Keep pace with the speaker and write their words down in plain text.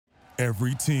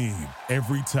Every team,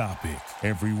 every topic,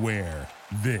 everywhere.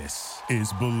 This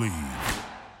is Believe.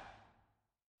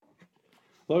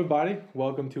 Hello, everybody.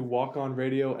 Welcome to Walk On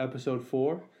Radio Episode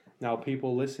 4. Now,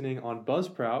 people listening on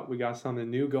Buzzsprout, we got something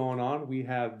new going on. We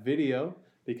have video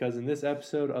because in this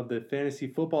episode of the fantasy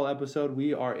football episode,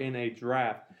 we are in a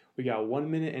draft. We got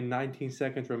 1 minute and 19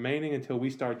 seconds remaining until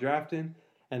we start drafting.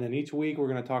 And then each week, we're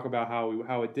going to talk about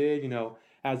how it did. You know,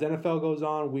 as NFL goes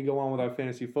on, we go on with our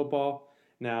fantasy football.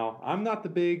 Now, I'm not the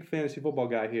big fantasy football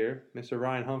guy here. Mr.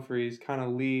 Ryan Humphreys kind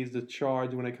of leads the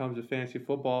charge when it comes to fantasy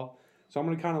football. So I'm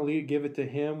going to kind of give it to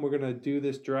him. We're going to do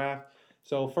this draft.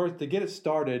 So first, to get it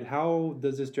started, how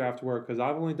does this draft work? Because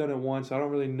I've only done it once, so I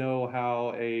don't really know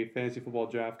how a fantasy football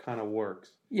draft kind of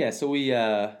works. Yeah, so we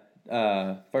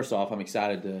first off, I'm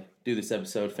excited to do this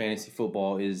episode. Fantasy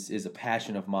football is a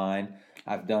passion of mine.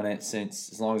 I've done it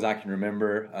since as long as I can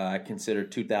remember. I consider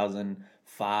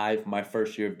 2005 my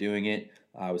first year of doing it.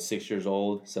 I was 6 years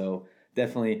old, so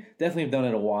definitely have done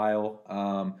it a while.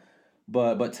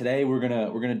 But today we're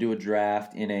gonna do a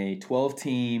draft in a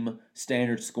 12-team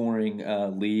standard scoring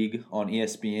league on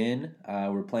ESPN.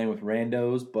 We're playing with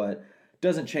randos, but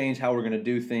doesn't change how we're gonna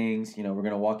do things. You know, we're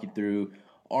gonna walk you through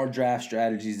our draft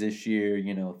strategies this year.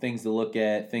 You know, things to look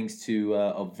at, things to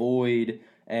avoid,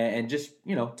 and just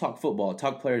talk football,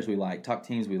 talk players we like, talk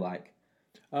teams we like.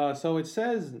 So it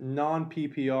says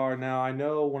non-PPR. Now, I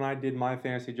know when I did my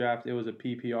fantasy draft, it was a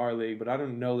PPR league, but I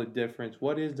don't know the difference.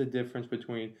 What is the difference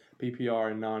between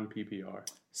PPR and non-PPR?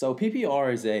 So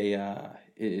PPR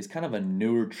is kind of a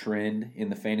newer trend in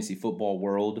the fantasy football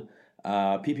world.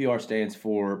 PPR stands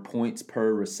for points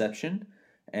per reception,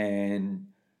 and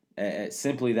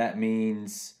simply that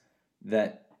means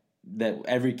that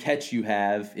every catch you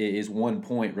have is 1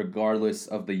 point regardless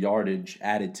of the yardage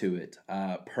added to it.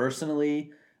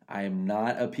 Personally, I am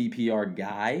not a PPR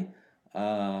guy.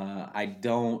 I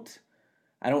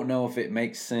don't know if it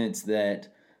makes sense that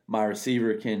my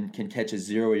receiver can catch a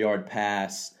 0-yard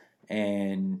pass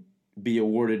and be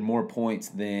awarded more points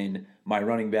than my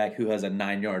running back who has a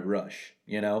 9-yard rush,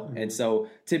 Mm-hmm. And so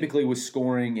typically with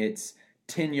scoring, it's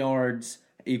 10 yards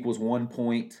equals 1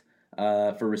 point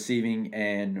for receiving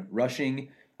and rushing.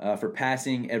 For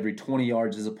passing, every 20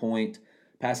 yards is a point.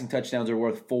 Passing touchdowns are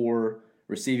worth 4.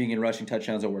 Receiving and rushing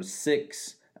touchdowns are worth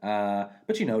 6. But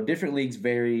different leagues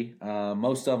vary.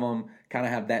 Most of them kind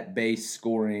of have that base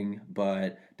scoring,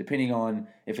 but depending on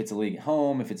if it's a league at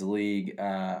home, if it's a league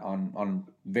on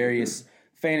various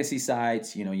fantasy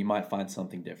sites, you might find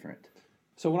something different.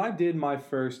 So when I did my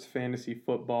first fantasy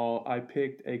football, I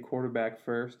picked a quarterback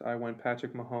first. I went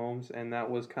Patrick Mahomes, and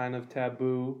that was kind of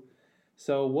taboo.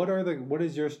 So what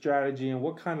is your strategy, and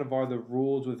what kind of are the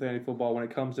rules with fantasy football when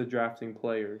it comes to drafting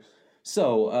players?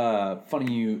 So,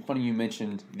 funny you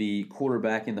mentioned the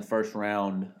quarterback in the first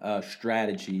round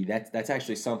strategy. That's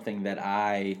actually something that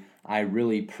I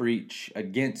really preach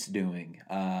against doing.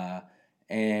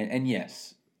 And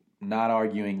yes, not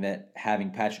arguing that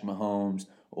having Patrick Mahomes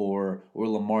or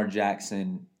Lamar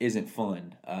Jackson isn't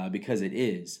fun because it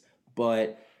is.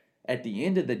 But at the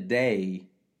end of the day,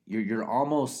 you're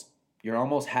almost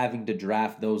having to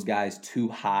draft those guys too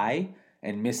high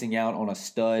and missing out on a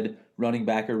stud running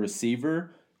back or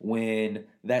receiver when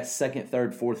that second,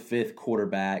 third, fourth, fifth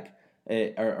quarterback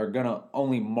are going to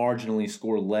only marginally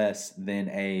score less than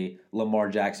a Lamar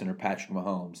Jackson or Patrick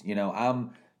Mahomes.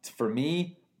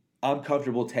 I'm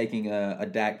comfortable taking a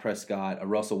Dak Prescott, a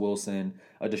Russell Wilson,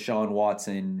 a Deshaun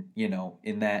Watson,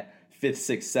 in that 5th,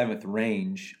 6th, 7th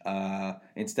range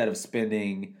instead of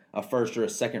spending a first or a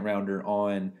second rounder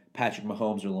on Patrick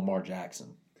Mahomes or Lamar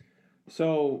Jackson.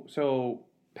 So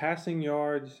passing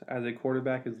yards as a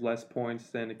quarterback is less points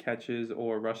than catches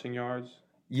or rushing yards?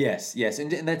 Yes,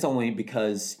 and that's only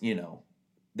because,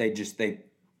 they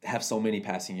have so many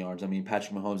passing yards. I mean,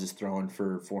 Patrick Mahomes is throwing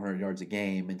for 400 yards a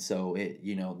game, and so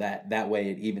that way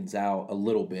it evens out a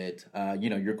little bit.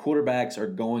 Your quarterbacks are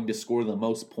going to score the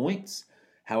most points.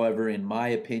 However, in my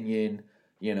opinion,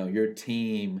 your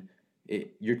team's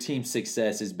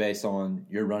success is based on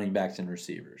your running backs and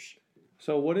receivers.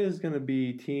 So what is going to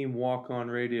be Team Walk On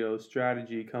Radio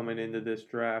strategy coming into this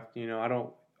draft?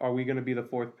 Are we going to be the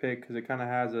 4th pick because it kind of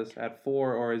has us at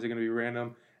 4, or is it going to be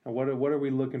random? And what are we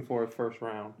looking for at first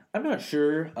round? I'm not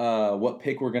sure what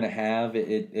pick we're going to have.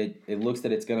 It looks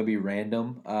that it's going to be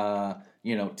random.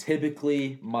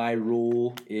 Typically my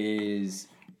rule is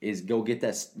go get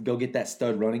that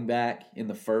stud running back in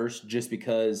the first, just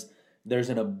because there's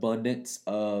an abundance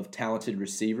of talented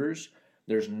receivers.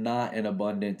 There's not an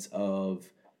abundance of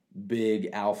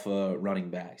big alpha running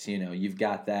backs. You've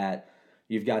got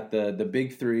the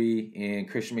big three in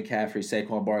Christian McCaffrey,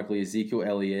 Saquon Barkley, Ezekiel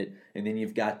Elliott, and then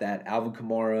you've got that Alvin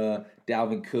Kamara,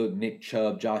 Dalvin Cook, Nick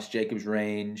Chubb, Josh Jacobs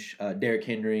range, Derrick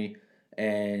Henry,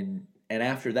 and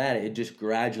after that it just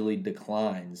gradually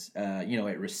declines.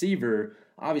 At receiver,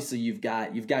 obviously you've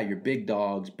got your big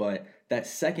dogs, but that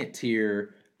second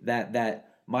tier, that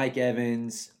Mike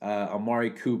Evans,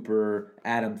 Amari Cooper,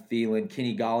 Adam Thielen,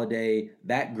 Kenny Golladay,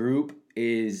 that group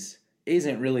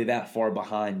isn't really that far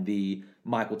behind the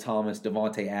Michael Thomas,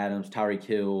 Devontae Adams, Tyreek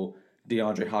Hill,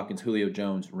 DeAndre Hopkins, Julio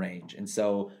Jones range. And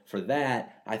so for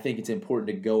that, I think it's important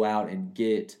to go out and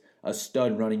get a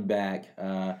stud running back.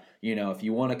 If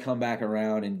you want to come back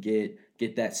around and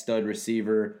get that stud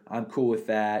receiver, I'm cool with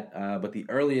that. But the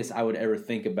earliest I would ever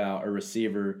think about a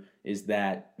receiver is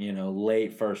that,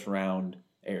 late first round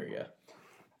area.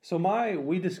 So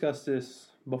we discussed this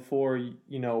before,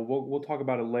 we'll talk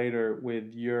about it later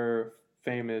with your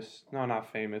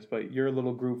not famous, but your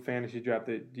little group fantasy draft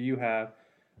that you have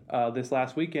this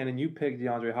last weekend, and you picked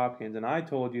DeAndre Hopkins, and I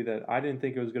told you that I didn't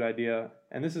think it was a good idea.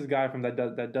 And this is a guy from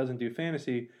that doesn't do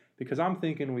fantasy, because I'm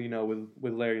thinking,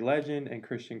 with Larry Legend and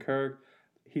Christian Kirk,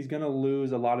 he's going to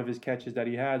lose a lot of his catches that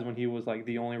he has when he was like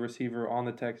the only receiver on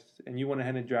the Texans, and you went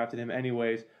ahead and drafted him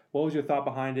anyways. What was your thought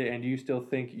behind it, and do you still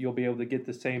think you'll be able to get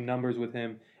the same numbers with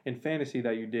him in fantasy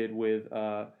that you did with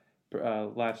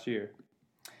last year?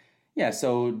 Yeah,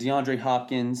 so DeAndre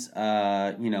Hopkins,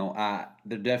 there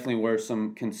definitely were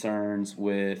some concerns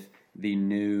with the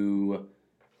new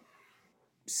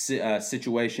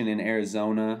situation in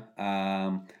Arizona.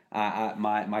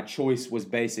 My choice was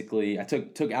basically I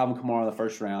took Alvin Kamara in the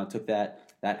first round, took that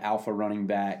alpha running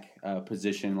back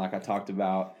position like I talked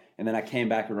about, and then I came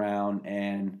back around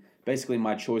and basically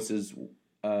my choices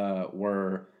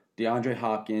were DeAndre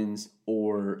Hopkins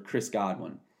or Chris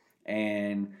Godwin,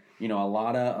 and a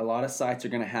lot of sites are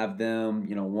going to have them,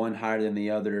 one higher than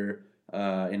the other,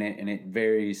 and it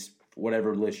varies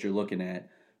whatever list you're looking at.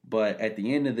 But at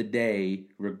the end of the day,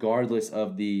 regardless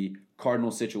of the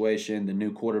Cardinal situation, the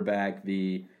new quarterback,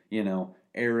 the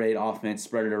air raid offense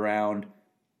spread it around,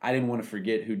 I didn't want to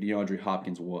forget who DeAndre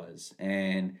Hopkins was.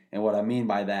 And what I mean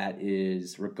by that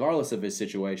is, regardless of his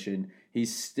situation,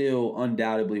 he's still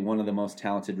undoubtedly one of the most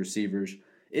talented receivers,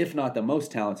 if not the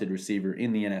most talented receiver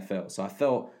in the NFL. So I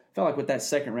felt like with that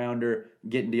second rounder,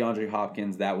 getting DeAndre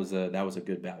Hopkins, that was a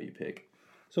good value pick.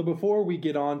 So before we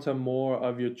get on to more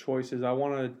of your choices, I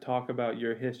want to talk about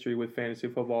your history with fantasy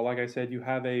football. Like I said, you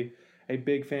have a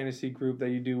big fantasy group that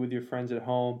you do with your friends at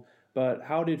home. But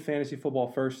how did fantasy football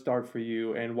first start for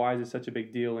you, and why is it such a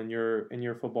big deal in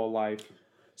your football life?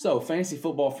 So fantasy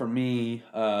football for me,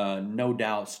 no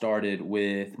doubt, started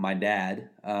with my dad.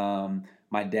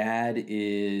 My dad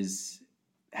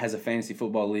has a fantasy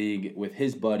football league with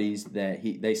his buddies that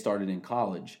they started in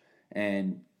college,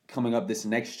 and coming up this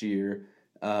next year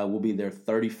will be their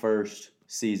 31st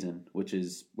season, which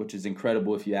is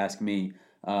incredible if you ask me.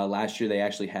 Last year they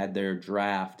actually had their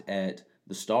draft at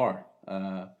the Star,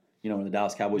 the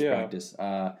Dallas Cowboys practice,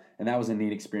 and that was a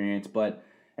neat experience. But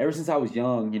ever since I was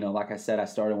young, like I said, I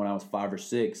started when I was 5 or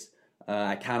 6.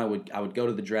 I would go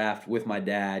to the draft with my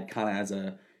dad, kind of as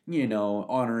a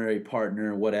honorary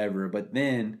partner, whatever. But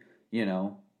then,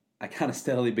 I kind of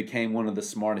steadily became one of the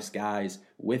smartest guys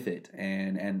with it,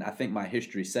 and I think my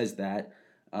history says that.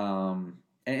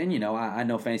 I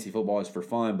know fantasy football is for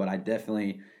fun, but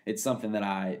it's something that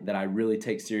I really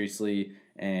take seriously,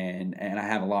 and I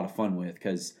have a lot of fun with,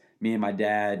 because me and my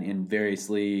dad in various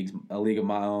leagues, a league of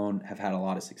my own, have had a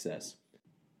lot of success.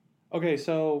 Okay,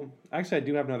 so actually I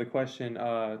do have another question.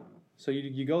 So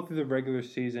you go through the regular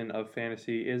season of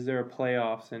fantasy. Is there a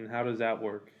playoffs, and how does that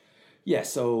work? Yeah,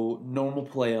 so normal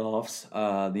playoffs.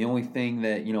 The only thing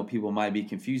that people might be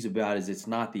confused about is it's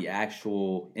not the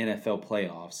actual NFL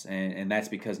playoffs, and that's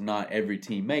because not every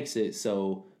team makes it.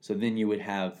 So then you would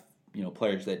have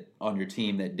players that on your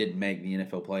team that didn't make the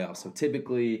NFL playoffs. So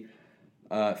typically,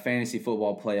 fantasy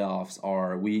football playoffs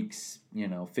are weeks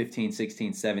 15,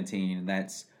 16, 17, and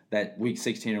that week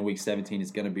 16 or week 17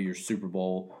 is going to be your Super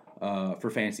Bowl for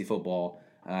fantasy football.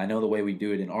 I know the way we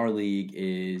do it in our league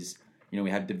is, we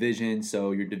have divisions,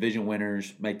 so your division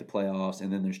winners make the playoffs,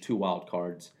 and then there's 2 wild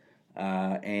cards.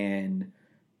 And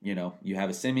you have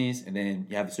a semis, and then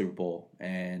you have the Super Bowl.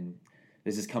 And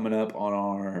this is coming up on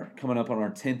our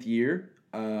 10th year.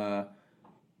 And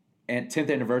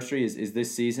 10th anniversary is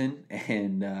this season,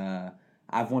 and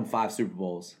I've won 5 Super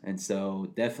Bowls. And so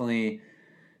definitely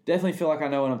feel like I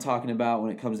know what I'm talking about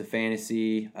when it comes to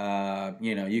fantasy.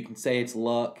 You can say it's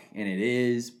luck, and it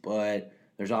is, but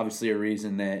there's obviously a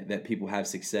reason that people have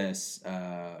success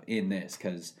in this,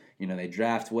 because they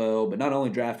draft well, but not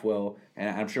only draft well, and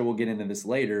I'm sure we'll get into this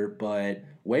later, but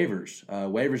waivers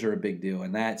are a big deal,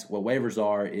 and that's what waivers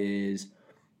are. Is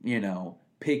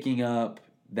picking up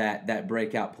that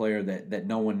breakout player that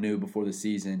no one knew before the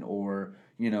season, or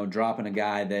dropping a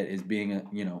guy that is being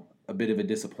a bit of a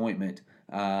disappointment,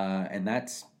 and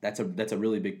that's a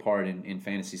really big part in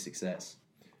fantasy success.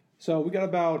 So we got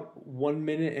about 1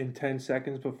 minute and 10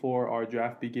 seconds before our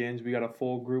draft begins. We got a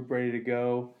full group ready to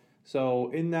go. So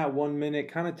in that 1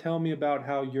 minute, kind of tell me about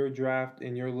how your draft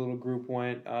and your little group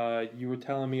went. You were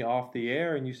telling me off the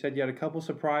air, and you said you had a couple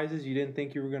surprises you didn't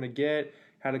think you were going to get,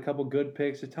 had a couple good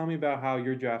picks. So tell me about how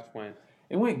your draft went.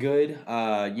 It went good.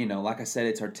 Like I said,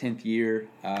 it's our 10th year,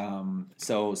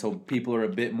 so people are a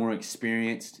bit more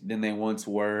experienced than they once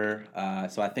were.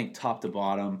 So I think top to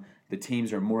bottom, the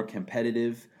teams are more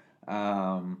competitive.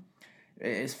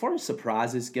 As far as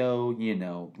surprises go,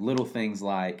 little things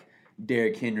like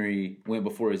Derrick Henry went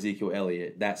before Ezekiel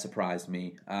Elliott. That surprised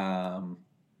me. Michael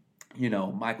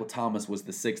Thomas was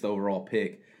the 6th overall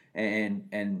pick.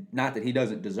 And not that he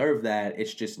doesn't deserve that,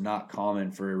 it's just not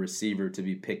common for a receiver to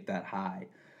be picked that high.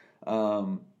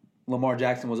 Lamar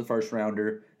Jackson was a first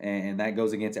rounder, and that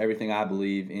goes against everything I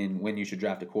believe in when you should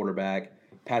draft a quarterback.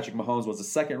 Patrick Mahomes was a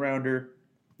second rounder.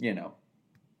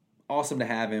 Awesome to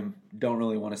have him. Don't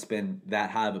really want to spend that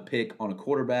high of a pick on a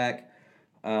quarterback.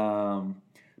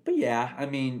 But yeah, I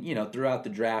mean, throughout the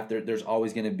draft, there's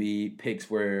always going to be picks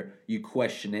where you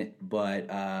question it, but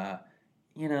I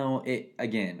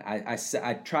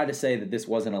try to say that this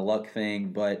wasn't a luck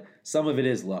thing, but some of it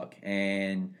is luck,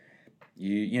 and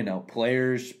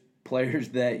players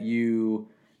that you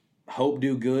hope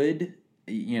do good,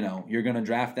 you're going to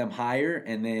draft them higher,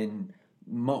 and then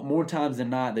more times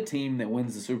than not, the team that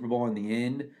wins the Super Bowl in the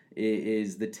end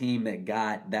is the team that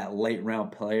got that late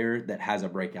round player that has a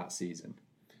breakout season.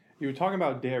 You were talking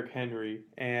about Derrick Henry,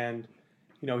 and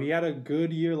he had a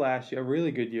good year last year, a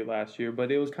really good year last year,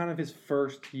 but it was kind of his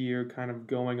first year kind of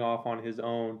going off on his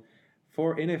own.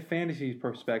 In a fantasy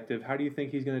perspective, how do you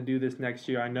think he's going to do this next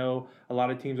year? I know a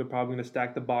lot of teams are probably going to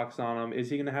stack the box on him. Is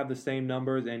he going to have the same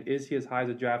numbers, and is he as high as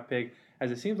a draft pick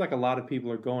as it seems like a lot of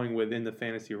people are going within the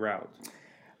fantasy route?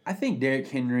 I think Derrick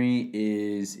Henry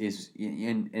is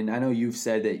and I know you've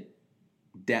said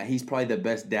that he's probably the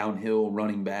best downhill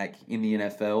running back in the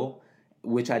NFL,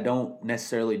 which I don't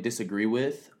necessarily disagree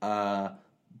with. But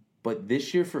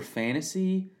this year for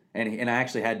fantasy, and I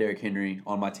actually had Derrick Henry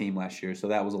on my team last year, so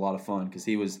that was a lot of fun because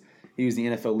he was the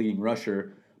NFL leading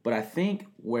rusher. But I think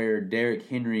where Derrick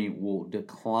Henry will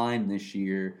decline this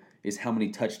year is how many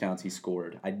touchdowns he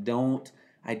scored. I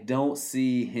don't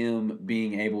see him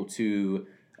being able to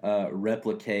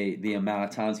replicate the amount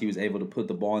of times he was able to put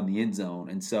the ball in the end zone.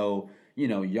 And so,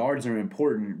 yards are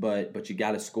important, but you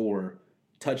got to score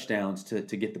touchdowns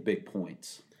to get the big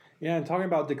points. Yeah, and talking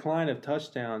about decline of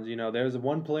touchdowns, there's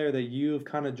one player that you've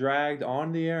kind of dragged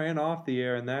on the air and off the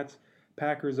air, and that's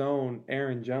Packers' own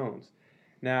Aaron Jones.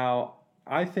 Now,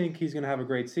 I think he's going to have a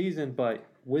great season, but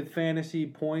with fantasy,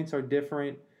 points are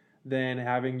different than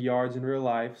having yards in real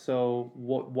life. So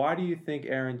why do you think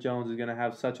Aaron Jones is going to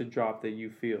have such a drop that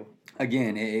you feel?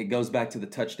 Again, it goes back to the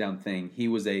touchdown thing. He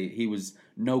was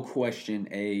no question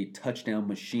a touchdown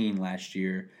machine last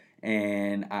year,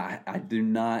 and I do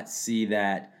not see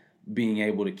that being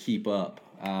able to keep up.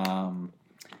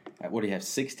 What do you have?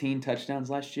 16 touchdowns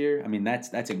last year. I mean,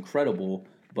 that's incredible.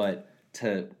 But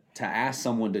to ask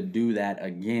someone to do that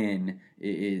again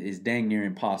is dang near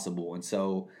impossible. And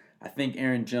so I think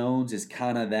Aaron Jones is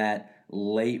kind of that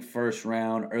late first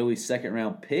round, early second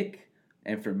round pick.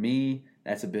 And for me,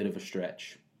 that's a bit of a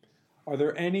stretch. Are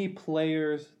there any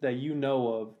players that you know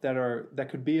of that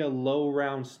could be a low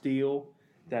round steal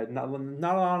that not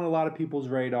on a lot of people's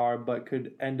radar, but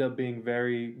could end up being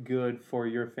very good for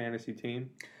your fantasy team?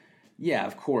 Yeah,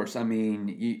 of course. I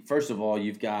mean, first of all,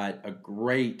 you've got a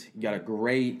great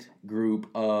group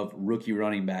of rookie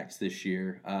running backs this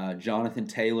year. Jonathan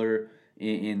Taylor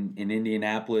in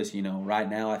Indianapolis. Right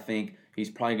now I think he's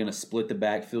probably going to split the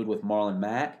backfield with Marlon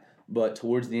Mack. But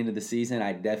towards the end of the season,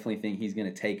 I definitely think he's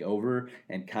going to take over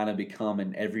and kind of become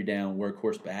an every down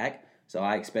workhorse back. So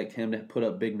I expect him to put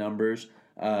up big numbers.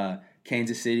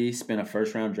 Kansas City spent a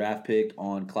first-round draft pick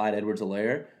on Clyde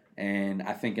Edwards-Helaire, and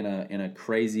I think in a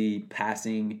crazy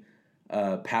passing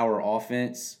power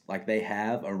offense like they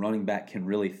have, a running back can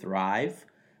really thrive.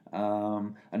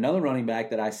 Another running back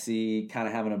that I see kind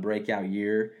of having a breakout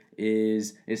year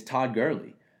is Todd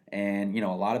Gurley. And, a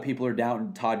lot of people are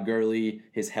doubting Todd Gurley,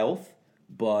 his health,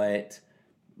 but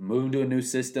moving to a new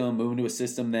system, moving to a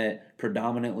system that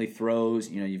predominantly throws,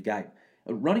 you've got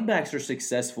running backs are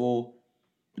successful.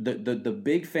 The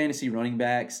big fantasy running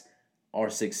backs are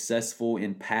successful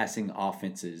in passing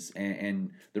offenses.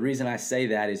 And the reason I say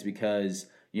that is because,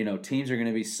 teams are going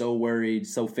to be so worried,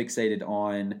 so fixated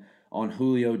on on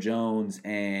Julio Jones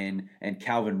and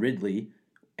Calvin Ridley,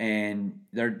 and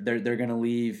they're going to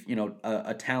leave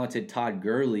a talented Todd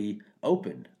Gurley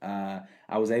open.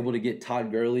 I was able to get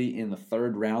Todd Gurley in the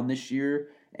 3rd round this year,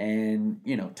 and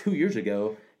 2 years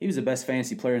ago he was the best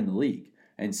fantasy player in the league.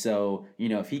 And so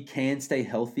if he can stay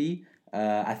healthy,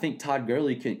 I think Todd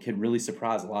Gurley can really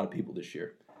surprise a lot of people this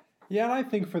year. Yeah, and I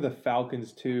think for the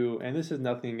Falcons too, and this is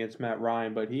nothing against Matt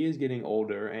Ryan, but he is getting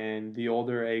older, and the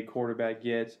older a quarterback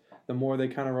gets, the more they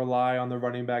kind of rely on the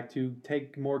running back to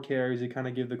take more carries to kind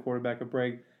of give the quarterback a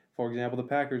break. For example, the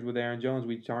Packers with Aaron Jones,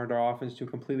 we turned our offense to a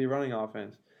completely running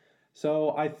offense.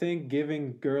 So I think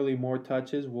giving Gurley more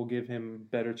touches will give him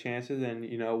better chances, and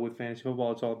with fantasy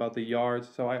football, it's all about the yards.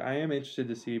 So I am interested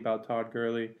to see about Todd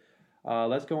Gurley.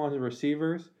 Let's go on to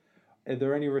receivers. Are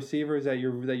there any receivers that you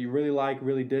really like,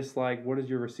 really dislike? What is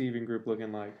your receiving group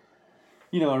looking like?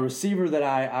 A receiver that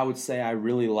I would say I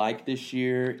really like this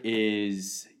year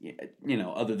is,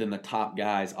 other than the top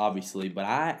guys, obviously, but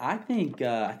I think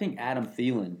Adam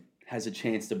Thielen has a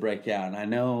chance to break out. And I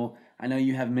know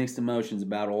you have mixed emotions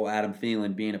about old Adam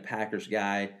Thielen being a Packers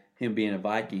guy, him being a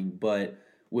Viking, but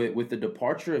with the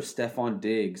departure of Stephon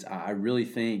Diggs, I really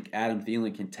think Adam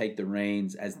Thielen can take the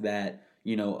reins as that,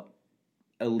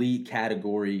 elite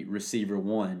category receiver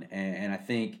one. And I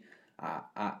think,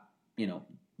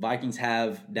 Vikings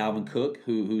have Dalvin Cook,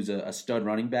 who's a stud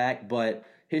running back, but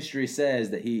history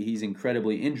says that he's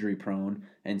incredibly injury prone.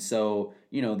 And so,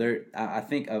 I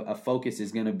think a focus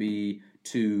is going to be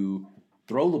to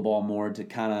throw the ball more to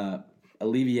kind of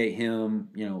alleviate him,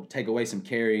 take away some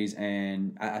carries.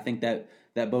 And I think that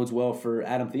bodes well for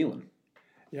Adam Thielen.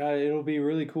 Yeah, it'll be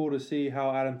really cool to see how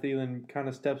Adam Thielen kind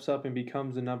of steps up and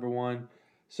becomes the number one.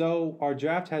 So our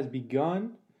draft has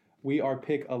begun. We are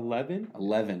pick 11.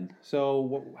 11.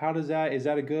 So how does that? Is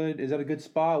that a good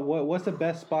spot? What's the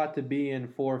best spot to be in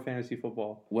for fantasy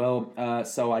football? Well,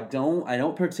 so I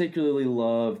don't particularly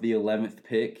love the 11th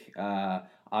pick.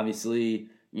 Obviously,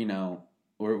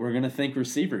 we're gonna think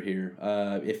receiver here.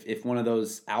 If one of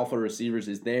those alpha receivers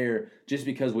is there, just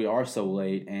because we are so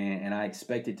late, and I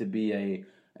expect it to be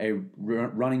a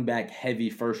running back heavy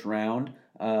first round.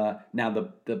 Now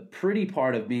the pretty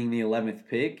part of being the 11th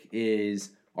pick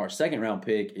is our second round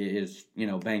pick is,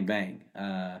 bang, bang.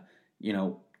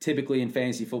 Typically in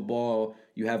fantasy football,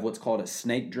 you have what's called a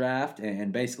snake draft.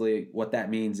 And basically what that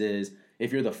means is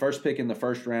if you're the first pick in the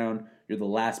first round, you're the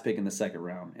last pick in the second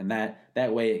round. And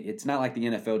that way, it's not like the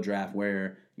NFL draft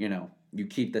where, you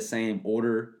keep the same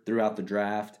order throughout the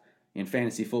draft. In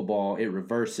fantasy football, it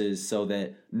reverses so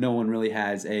that no one really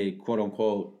has a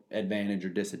quote-unquote advantage or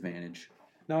disadvantage.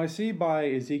 Now, I see by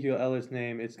Ezekiel Elliott's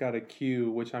name, it's got a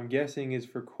Q, which I'm guessing is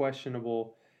for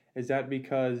questionable. Is that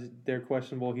because they're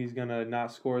questionable, he's going to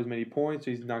not score as many points,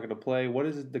 or he's not going to play? What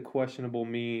does the questionable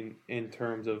mean in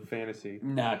terms of fantasy?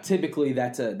 Nah, typically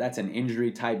that's an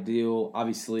injury type deal.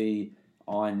 Obviously,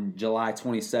 on July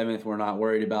 27th, we're not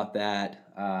worried about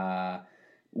that.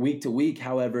 Week to week,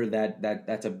 however,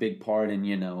 that's a big part in,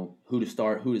 who to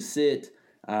start, who to sit.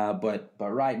 But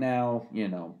right now,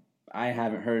 I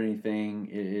haven't heard anything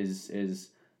is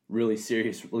really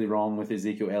seriously wrong with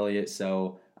Ezekiel Elliott,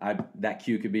 so that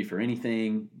Q could be for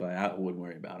anything, but I wouldn't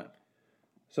worry about it.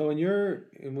 So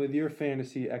with your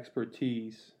fantasy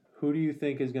expertise, who do you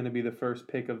think is going to be the first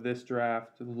pick of this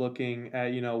draft, looking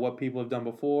at what people have done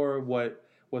before,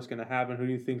 what's going to happen? Who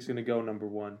do you think is going to go number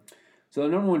one? So the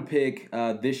number one pick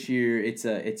this year, it's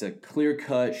a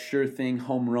clear-cut, sure thing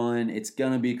home run. It's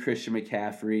going to be Christian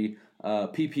McCaffrey.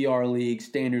 PPR league,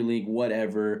 standard league,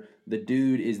 whatever. The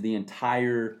dude is the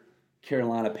entire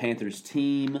Carolina Panthers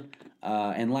team.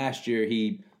 And last year,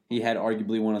 he had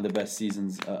arguably one of the best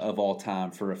seasons of all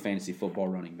time for a fantasy football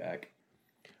running back.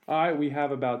 All right, we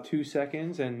have about 2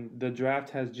 seconds, and the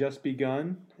draft has just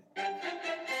begun.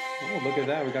 Oh, look at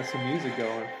that. We got some music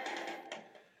going.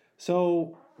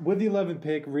 So with the 11th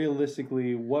pick,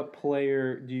 realistically, what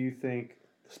player do you think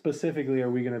specifically are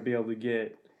we going to be able to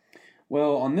get?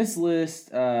 Well, on this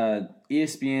list,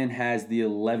 ESPN has the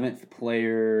 11th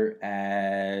player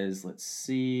as, let's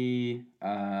see,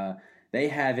 they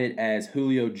have it as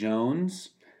Julio Jones.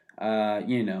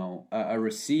 A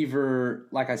receiver,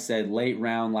 like I said, late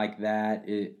round like that,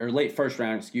 or late first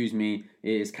round,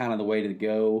 is kind of the way to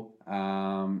go.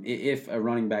 If a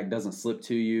running back doesn't slip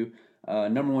to you.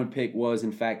 Number one pick was,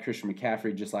 in fact, Christian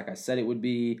McCaffrey, just like I said it would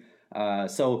be.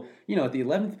 So, at the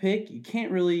 11th pick, you can't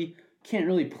really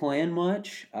plan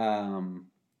much.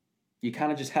 You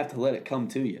kind of just have to let it come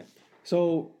to you.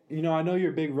 So, I know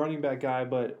you're a big running back guy,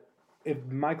 but if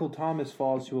Michael Thomas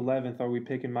falls to 11th, are we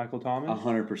picking Michael Thomas?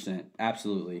 100%.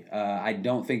 Absolutely. I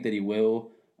don't think that he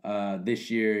will. This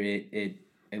year, it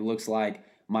looks like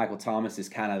Michael Thomas is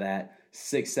kind of that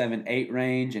 6, 7, 8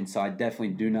 range, and so I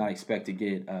definitely do not expect to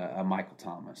get a Michael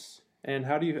Thomas. And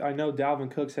how do you? I know Dalvin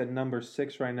Cook's at number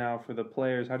 6 right now for the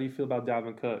players. How do you feel about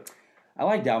Dalvin Cook? I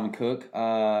like Dalvin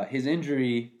Cook. His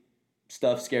injury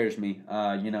stuff scares me.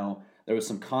 There was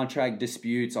some contract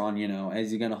disputes on,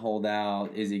 is he going to hold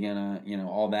out? Is he going to,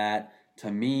 all that. To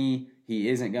me, he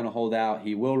isn't going to hold out.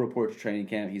 He will report to training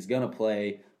camp. He's going to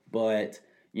play. But,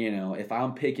 if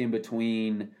I'm picking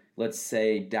between, let's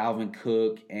say, Dalvin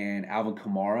Cook and Alvin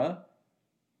Kamara,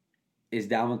 is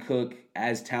Dalvin Cook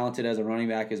as talented as a running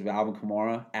back as Alvin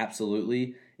Kamara?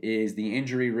 Absolutely. Is the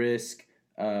injury risk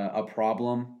a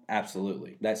problem?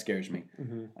 Absolutely. That scares me.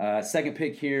 Mm-hmm. Second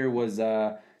pick here was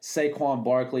Saquon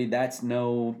Barkley. That's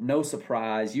no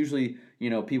surprise. Usually,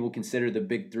 people consider the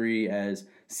big three as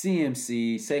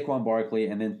CMC, Saquon Barkley,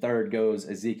 and then third goes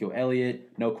Ezekiel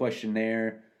Elliott. No question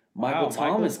there. Michael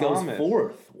Thomas goes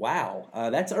fourth. Wow.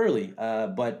 That's early.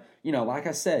 But, like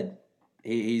I said,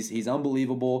 he's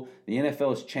unbelievable. The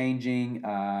NFL is changing.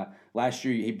 Last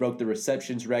year, he broke the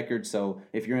receptions record. So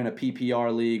if you're in a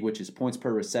PPR league, which is points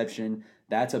per reception,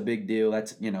 that's a big deal.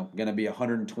 That's, going to be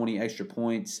 120 extra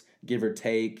points, give or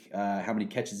take, how many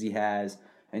catches he has.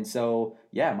 And so,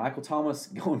 yeah, Michael Thomas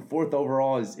going fourth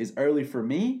overall is early for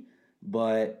me.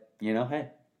 But, hey,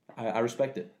 I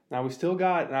respect it. Now, we still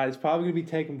got, it's probably going to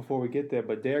be taken before we get there,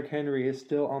 but Derrick Henry is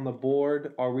still on the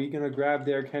board. Are we going to grab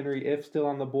Derrick Henry if still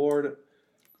on the board?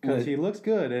 Because he looks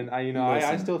good, and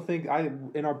I still think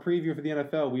in our preview for the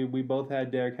NFL, we both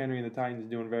had Derrick Henry and the Titans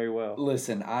doing very well.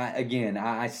 Listen,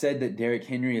 I said that Derrick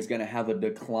Henry is going to have a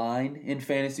decline in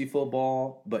fantasy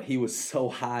football, but he was so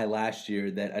high last year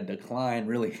that a decline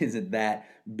really isn't that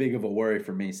big of a worry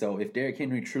for me. So if Derrick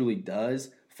Henry truly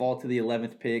does fall to the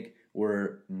 11th pick,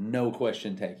 we're no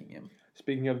question taking him.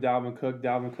 Speaking of Dalvin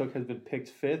Cook has been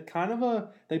picked 5th.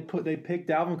 They picked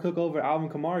Dalvin Cook over Alvin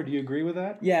Kamara. Do you agree with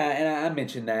that? Yeah, and I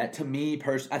mentioned that. To me,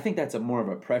 personally, I think that's more of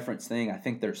a preference thing. I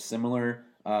think they're similar.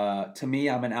 To me,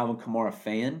 I'm an Alvin Kamara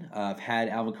fan. I've had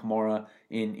Alvin Kamara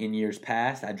in years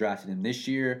past. I drafted him this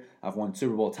year. I've won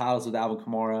Super Bowl titles with Alvin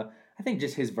Kamara. I think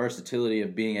just his versatility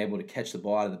of being able to catch the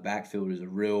ball out of the backfield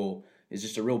is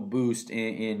just a real boost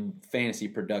in fantasy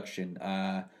production.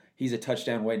 He's a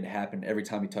touchdown waiting to happen every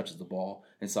time he touches the ball.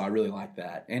 And so I really like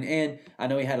that. And I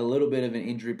know he had a little bit of an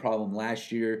injury problem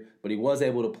last year, but he was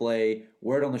able to play.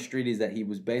 Word on the street is that he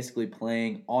was basically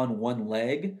playing on one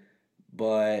leg.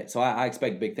 So I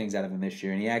expect big things out of him this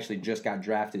year. And he actually just got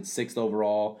drafted 6th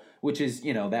overall, which is,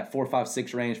 that 4, 5,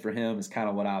 6 range for him is kind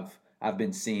of what I've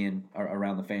been seeing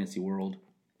around the fantasy world.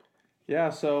 Yeah,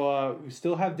 so we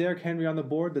still have Derrick Henry on the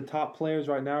board. The top players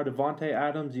right now are Devontae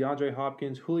Adams, DeAndre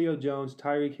Hopkins, Julio Jones,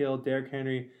 Tyreek Hill, Derrick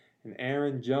Henry, and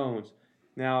Aaron Jones.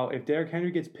 Now, if Derrick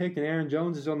Henry gets picked and Aaron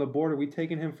Jones is on the board, are we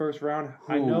taking him first round?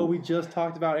 Ooh. I know we just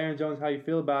talked about Aaron Jones, how you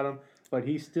feel about him, but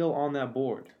he's still on that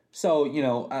board. So,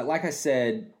 like I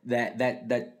said, that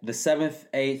the 7th,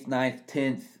 8th,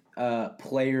 9th, 10th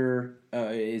player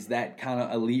is that kind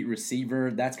of elite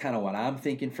receiver. That's kind of what I'm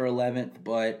thinking for 11th,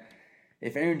 but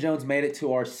if Aaron Jones made it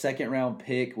to our 2nd round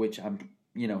pick, which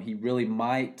he really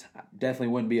might, definitely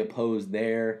wouldn't be opposed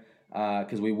there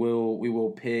because we will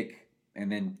pick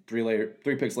and then three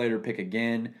picks later pick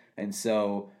again, and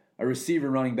so a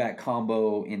receiver running back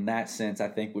combo in that sense I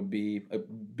think would be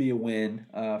a win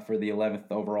for the 11th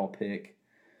overall pick.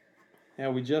 Yeah,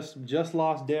 we just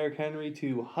lost Derrick Henry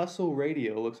to Hustle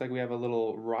Radio. Looks like we have a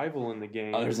little rival in the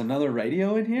game. Oh, there's another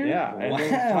radio in here? Yeah, and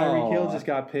then Tyreek Hill just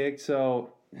got picked,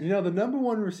 so. The number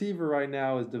one receiver right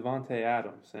now is Devontae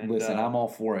Adams. And, listen, I'm all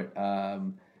for it.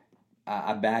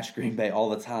 I bash Green Bay all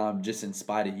the time just in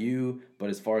spite of you. But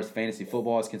as far as fantasy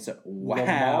football is concerned,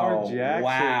 Lamar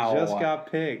Jackson just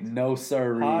got picked. No,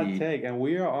 sirree. Hot take. And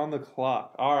we are on the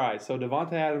clock. All right, so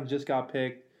Devontae Adams just got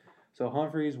picked. So,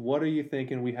 Humphreys, what are you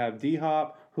thinking? We have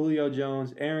D-Hop, Julio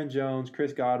Jones, Aaron Jones,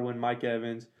 Chris Godwin, Mike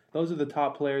Evans. Those are the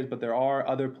top players, but there are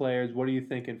other players. What are you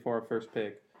thinking for our first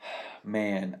pick?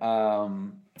 Man,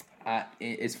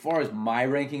 as far as my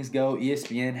rankings go,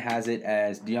 ESPN has it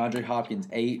as DeAndre Hopkins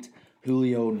 8,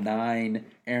 Julio 9,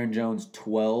 Aaron Jones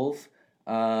 12.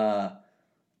 Man,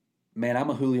 I'm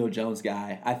a Julio Jones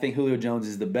guy. I think Julio Jones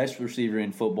is the best receiver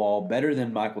in football, better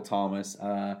than Michael Thomas.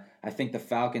 I think the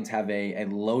Falcons have a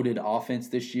loaded offense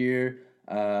this year.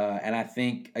 And I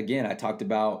think, again, I talked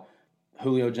about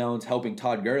Julio Jones helping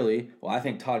Todd Gurley. Well, I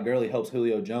think Todd Gurley helps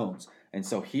Julio Jones. And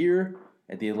so here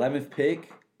at the 11th pick,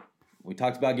 we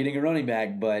talked about getting a running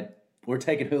back, but we're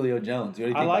taking Julio Jones. What do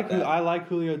you think about that? I like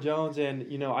Julio Jones, and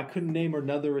I couldn't name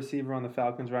another receiver on the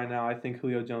Falcons right now. I think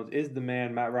Julio Jones is the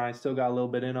man. Matt Ryan still got a little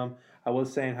bit in him. I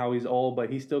was saying how he's old,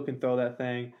 but he still can throw that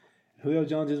thing. Julio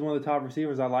Jones is one of the top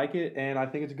receivers. I like it, and I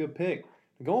think it's a good pick.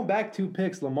 Going back 2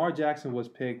 picks, Lamar Jackson was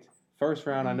picked first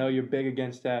round. I know you're big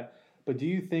against that, but do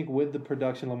you think with the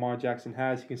production Lamar Jackson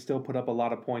has, he can still put up a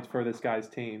lot of points for this guy's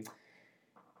team?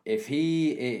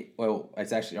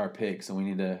 It's actually our pick, so we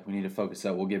need to focus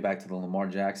up. We'll get back to the Lamar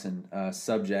Jackson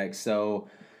subject. So,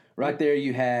 right there,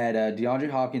 you had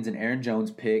DeAndre Hopkins and Aaron Jones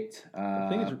picked. I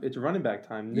think it's running back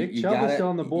time. Nick Chubb is still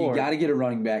on the board. You got to get a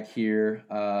running back here.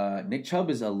 Nick Chubb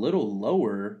is a little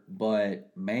lower, but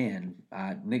man,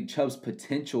 Nick Chubb's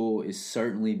potential is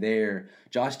certainly there.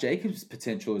 Josh Jacobs'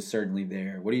 potential is certainly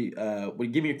there.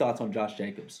 Give me your thoughts on Josh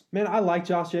Jacobs? Man, I like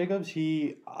Josh Jacobs.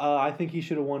 I think he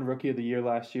should have won Rookie of the Year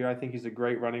last year. I think he's a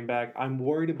great running back. I'm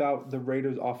worried about the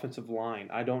Raiders' offensive line.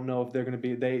 I don't know if they're going to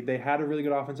be. They had a really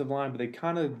good offensive line, but they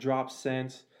kind of dropped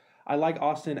sense. I like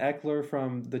Austin Eckler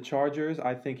from the Chargers.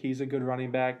 I think he's a good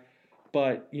running back.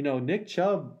 But, Nick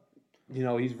Chubb,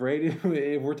 he's rated.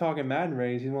 If we're talking Madden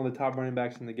ratings, he's one of the top running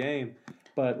backs in the game.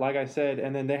 But like I said,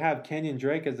 and then they have Kenyon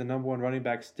Drake as the number 1 running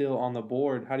back still on the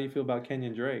board. How do you feel about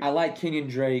Kenyon Drake? I like Kenyon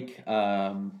Drake.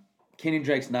 Kenyon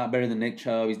Drake's not better than Nick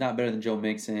Chubb. He's not better than Joe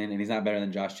Mixon, and he's not better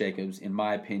than Josh Jacobs, in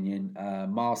my opinion.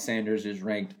 Miles Sanders is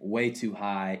ranked way too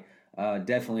high.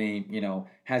 Definitely,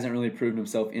 hasn't really proven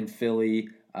himself in Philly.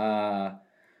 So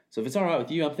if it's all right with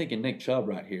you, I'm thinking Nick Chubb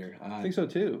right here. I think so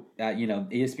too.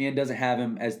 ESPN doesn't have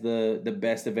him as the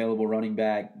best available running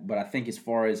back, but I think as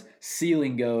far as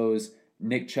ceiling goes,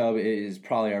 Nick Chubb is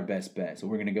probably our best bet. So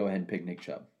we're going to go ahead and pick Nick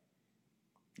Chubb.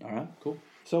 All right, cool.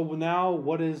 So now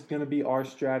what is going to be our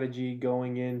strategy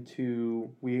going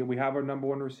into we have our number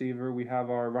 1 receiver, we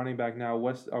have our running back now.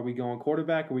 Are we going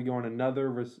quarterback? Are we going another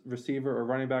receiver or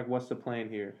running back? What's the plan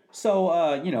here?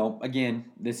 So again,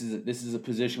 this is a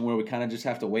position where we kind of just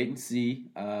have to wait and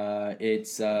see.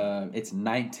 It's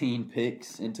 19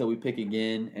 picks until we pick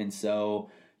again, and so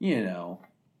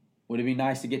would it be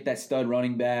nice to get that stud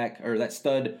running back or that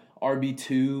stud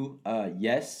RB2?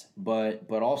 Yes, but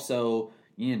also.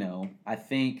 I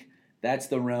think that's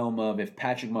the realm of if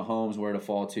Patrick Mahomes were to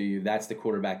fall to you, that's the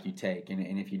quarterback you take.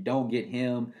 And if you don't get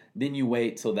him, then you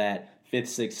wait till that 5th,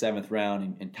 6th, 7th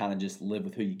round and kind of just live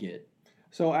with who you get.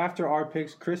 So after our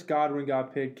picks, Chris Godwin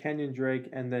got picked, Kenyon Drake,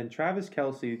 and then Travis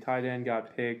Kelce, tight end,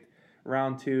 got picked.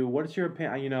 Round 2, what's your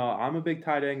opinion? I'm a big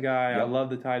tight end guy. Yep. I love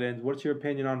the tight ends. What's your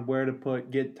opinion on where to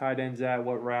get tight ends at,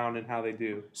 what round, and how they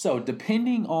do? So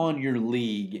depending on your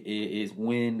league is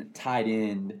when tight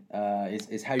end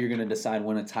is how you're going to decide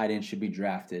when a tight end should be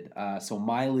drafted. So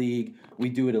my league, we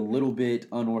do it a little bit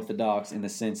unorthodox in the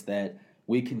sense that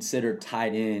we consider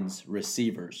tight ends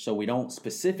receivers. So we don't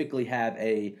specifically have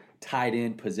a tight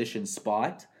end position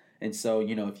spot. And so,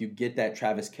 if you get that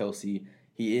Travis Kelce,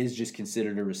 he is just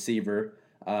considered a receiver.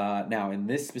 Now, in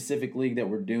this specific league that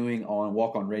we're doing on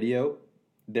Walk On Radio,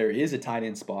 there is a tight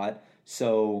end spot.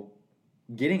 So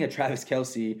getting a Travis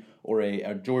Kelce or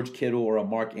a George Kittle or a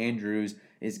Mark Andrews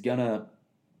is going to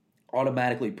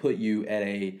automatically put you at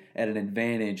an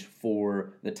advantage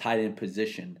for the tight end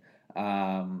position.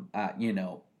 A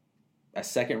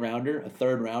second rounder, a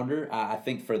third rounder, I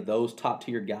think for those top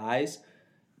tier guys,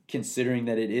 considering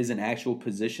that it is an actual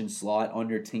position slot on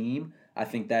your team, I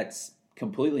think that's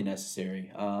completely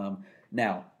necessary.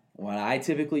 Now, what I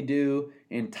typically do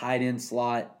in tight end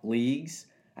slot leagues,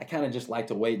 I kind of just like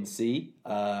to wait and see.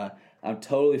 I'm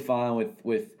totally fine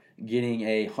with getting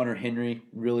a Hunter Henry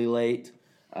really late.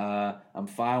 I'm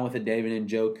fine with a David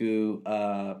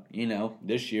Njoku,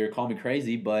 this year, call me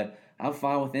crazy, but I'm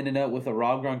fine with ending up with a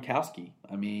Rob Gronkowski.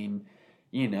 I mean,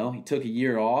 he took a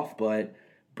year off, but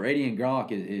Brady and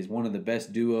Gronk is one of the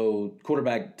best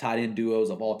quarterback tight end duos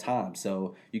of all time.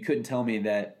 So you couldn't tell me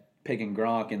that picking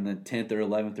Gronk in the 10th or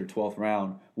 11th or 12th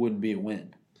round wouldn't be a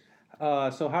win.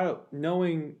 So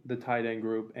knowing the tight end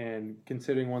group and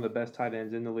considering one of the best tight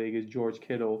ends in the league is George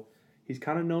Kittle, he's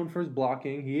kind of known for his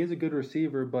blocking. He is a good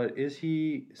receiver, but is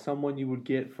he someone you would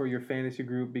get for your fantasy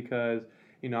group? Because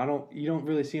you don't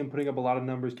really see him putting up a lot of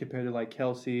numbers compared to like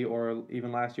Kelce or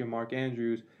even last year Mark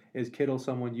Andrews. Is Kittle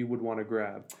someone you would want to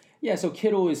grab? Yeah, so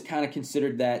Kittle is kind of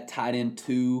considered that tight end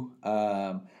 2.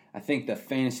 I think the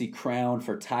fantasy crown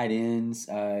for tight ends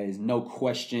is no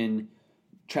question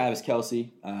Travis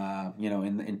Kelce.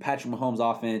 In Patrick Mahomes'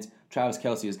 offense, Travis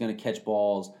Kelce is going to catch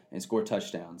balls and score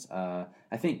touchdowns. I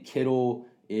think Kittle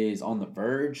is on the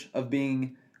verge of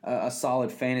being a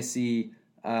solid fantasy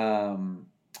tight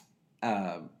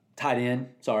end.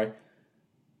 Sorry.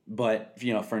 But,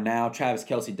 for now, Travis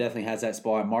Kelce definitely has that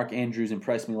spot. Mark Andrews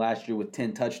impressed me last year with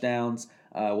 10 touchdowns.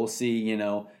 We'll see,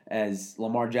 as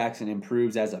Lamar Jackson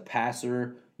improves as a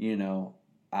passer,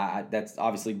 that's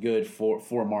obviously good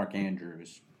for Mark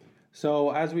Andrews.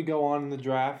 So as we go on in the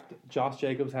draft, Josh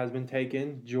Jacobs has been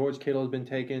taken, George Kittle has been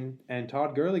taken, and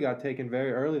Todd Gurley got taken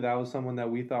very early. That was someone that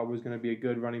we thought was going to be a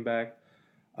good running back.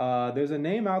 There's a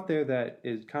name out there that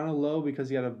is kind of low because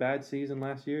he had a bad season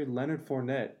last year, Leonard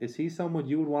Fournette. Is he someone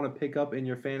you would want to pick up in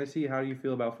your fantasy? How do you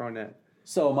feel about Fournette?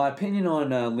 So my opinion on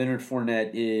Leonard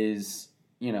Fournette is,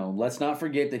 let's not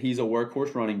forget that he's a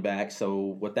workhorse running back. So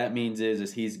what that means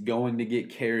is he's going to get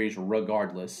carries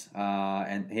regardless.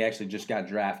 And he actually just got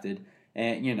drafted.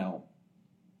 And,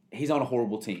 he's on a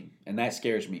horrible team. And that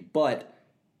scares me. But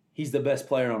he's the best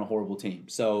player on a horrible team.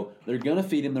 So they're going to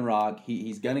feed him the rock.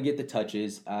 He's going to get the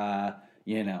touches. I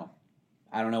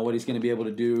don't know what he's going to be able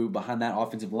to do behind that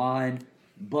offensive line.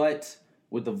 But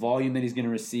with the volume that he's going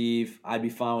to receive, I'd be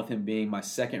fine with him being my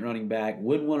second running back.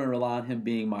 Wouldn't want to rely on him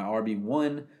being my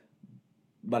RB1,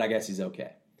 but I guess he's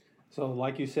okay. So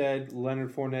like you said,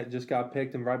 Leonard Fournette just got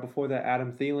picked, and right before that,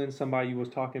 Adam Thielen, somebody you was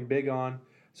talking big on.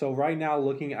 So right now,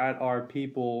 looking at our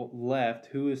people left,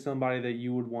 who is somebody that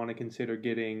you would want to consider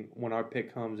getting when our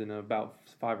pick comes in about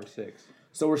 5 or 6?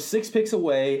 So we're 6 picks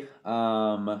away,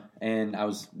 and I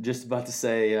was just about to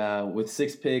say, with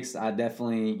 6 picks, I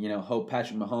definitely, hope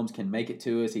Patrick Mahomes can make it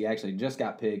to us. He actually just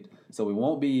got picked, so we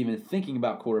won't be even thinking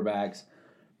about quarterbacks.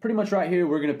 Pretty much right here,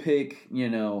 we're going to pick,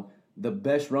 the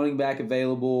best running back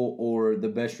available or the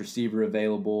best receiver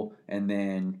available, and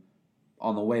then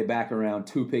on the way back around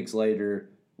 2 picks later,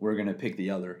 we're going to pick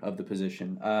the other of the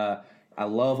position. I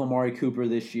love Amari Cooper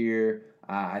this year.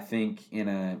 I think in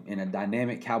a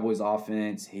dynamic Cowboys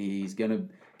offense, he's going to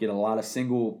get a lot of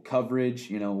single coverage.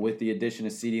 With the addition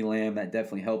of CeeDee Lamb, that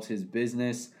definitely helps his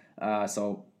business.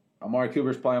 So Amari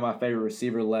Cooper is probably my favorite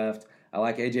receiver left. I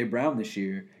like A.J. Brown this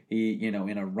year. He,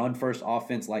 in a run-first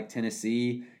offense like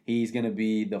Tennessee, he's going to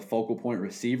be the focal point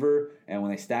receiver. And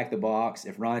when they stack the box,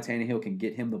 if Ryan Tannehill can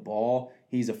get him the ball,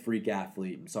 he's a freak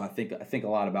athlete. So I think a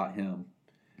lot about him.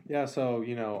 Yeah, so,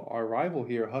 our rival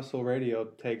here, Hustle Radio,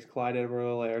 takes Clyde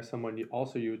Edwards-Helaire, someone you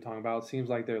were talking about. It seems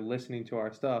like they're listening to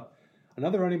our stuff.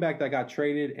 Another running back that got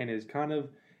traded and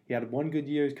he had one good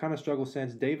year, he's kind of struggled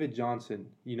since, David Johnson.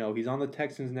 He's on the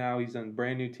Texans now, he's on a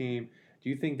brand new team. Do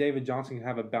you think David Johnson can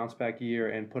have a bounce-back year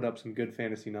and put up some good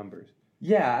fantasy numbers?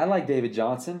 Yeah, I like David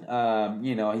Johnson. He's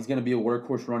going to be a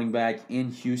workhorse running back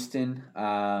in Houston.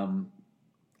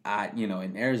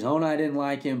 In Arizona, I didn't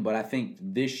like him, but I think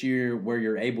this year where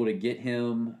you're able to get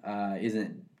him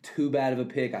isn't too bad of a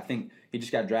pick. I think he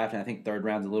just got drafted. I think 3rd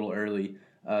round's a little early.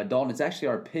 Dalton, it's actually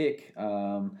our pick.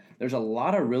 There's a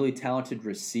lot of really talented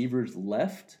receivers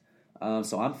left,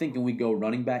 so I'm thinking we go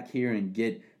running back here and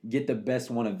get the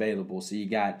best one available. So you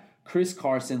got Chris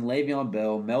Carson, Le'Veon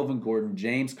Bell, Melvin Gordon,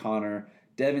 James Conner,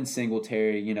 Devin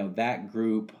Singletary. That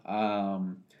group.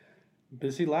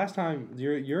 But see, last time,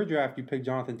 your draft, you picked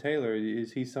Jonathan Taylor.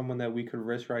 Is he someone that we could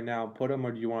risk right now and put him,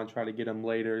 or do you want to try to get him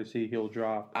later, see he'll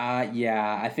drop?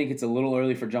 Yeah, I think it's a little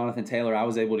early for Jonathan Taylor. I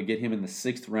was able to get him in the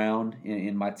 6th round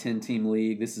in my 10-team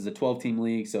league. This is a 12-team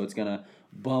league, so it's going to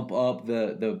bump up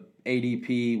the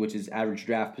ADP, which is average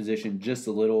draft position, just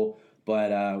a little.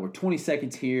 But we're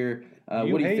 22nd here. What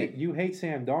do you think? You hate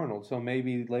Sam Darnold, so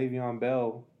maybe Le'Veon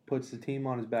Bell puts the team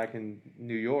on his back in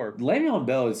New York. Le'Veon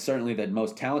Bell is certainly the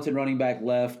most talented running back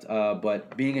left,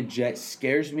 but being a Jet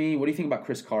scares me. What do you think about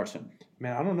Chris Carson?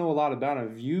 Man, I don't know a lot about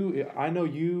him. I know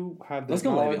you have the Let's go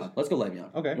Le'Veon. Let's go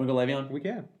Le'Veon. Okay. You want to go Le'Veon? We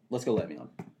can. Let's go Le'Veon.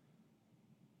 All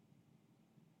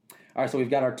right, so we've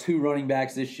got our 2 running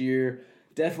backs this year.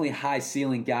 Definitely high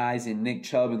ceiling guys in Nick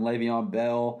Chubb and Le'Veon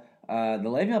Bell. The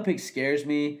Le'Veon pick scares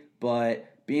me, but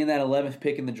being that 11th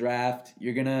pick in the draft,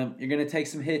 you're gonna take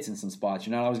some hits in some spots.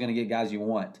 You're not always gonna get guys you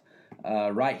want.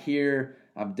 Right here,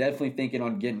 I'm definitely thinking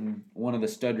on getting one of the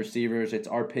stud receivers. It's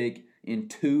our pick in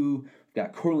 2. We've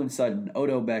got Courtland Sutton,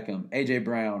 Odell Beckham, A.J.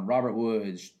 Brown, Robert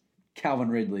Woods, Calvin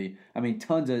Ridley. I mean,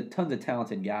 tons of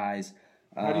talented guys.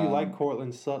 How do you like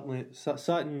Courtland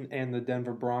Sutton and the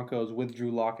Denver Broncos with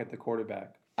Drew Lock at the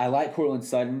quarterback? I like Courtland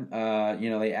Sutton.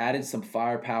 They added some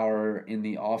firepower in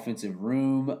the offensive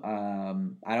room.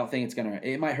 I don't think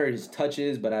it might hurt his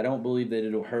touches, but I don't believe that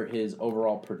it'll hurt his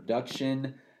overall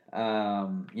production.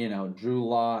 Drew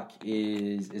Lock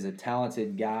is a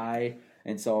talented guy,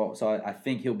 and so I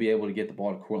think he'll be able to get the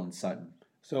ball to Courtland Sutton.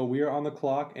 So we are on the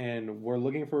clock, and we're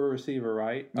looking for a receiver,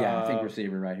 right? Yeah, I think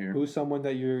receiver right here. Who's someone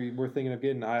that we're thinking of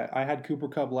getting? I had Cooper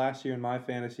Kupp last year in my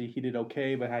fantasy. He did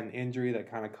okay, but had an injury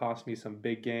that kind of cost me some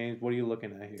big games. What are you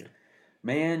looking at here?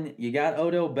 Man, you got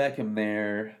Odell Beckham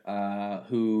there,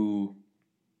 who,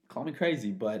 call me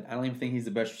crazy, but I don't even think he's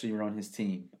the best receiver on his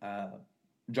team.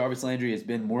 Jarvis Landry has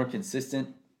been more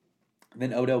consistent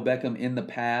than Odell Beckham in the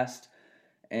past,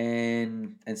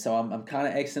 and so I'm kind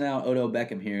of Xing out Odell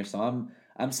Beckham here. So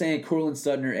I'm saying Courtland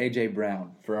Sutton or A.J.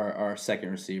 Brown for our second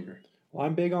receiver. Well,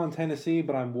 I'm big on Tennessee,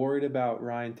 but I'm worried about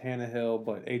Ryan Tannehill.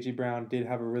 But A.J. Brown did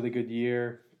have a really good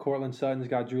year. Cortland Sutton's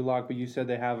got Drew Lock, but you said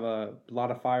they have a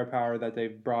lot of firepower that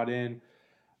they've brought in.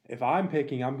 If I'm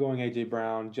picking, I'm going A.J.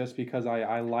 Brown just because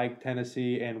I like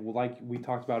Tennessee. And like we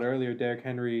talked about earlier, Derrick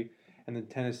Henry and the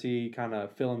Tennessee kind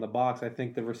of fill in the box. I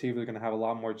think the receivers are going to have a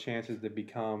lot more chances to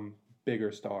become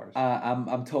bigger stars.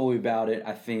 I'm totally about it.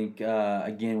 I think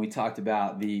again we talked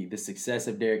about the success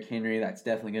of Derrick Henry. That's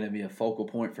definitely going to be a focal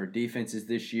point for defenses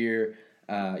this year.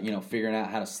 Figuring out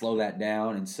how to slow that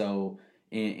down, and so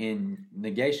in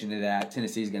negation to that,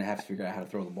 Tennessee is going to have to figure out how to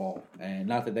throw the ball. And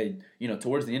not that they,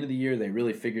 towards the end of the year they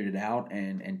really figured it out,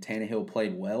 and Tannehill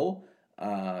played well.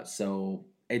 So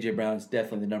A.J. Brown is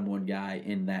definitely the number one guy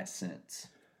in that sense.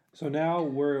 So now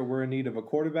we're in need of a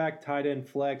quarterback, tight end,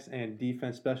 flex, and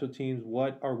defense special teams.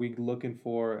 What are we looking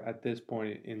for at this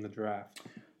point in the draft?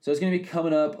 So it's going to be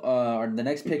coming up. The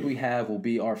next pick we have will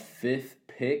be our fifth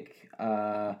pick.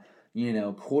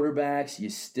 Quarterbacks, you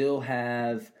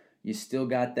still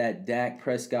got that Dak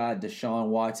Prescott, Deshaun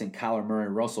Watson, Kyler Murray,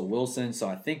 Russell Wilson. So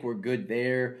I think we're good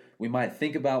there. We might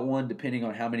think about one depending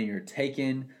on how many you're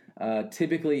taking.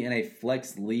 Typically in a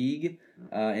flex league,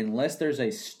 unless there's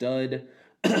a stud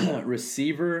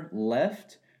receiver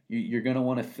left, you're going to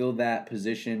want to fill that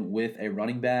position with a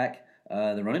running back.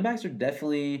 The running backs are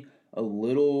definitely a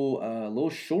little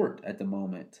short at the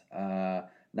moment.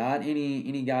 Not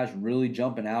any guys really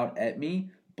jumping out at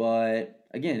me, but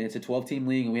again, it's a 12-team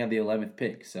league and we have the 11th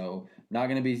pick, so not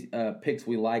going to be picks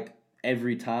we like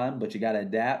every time, but you got to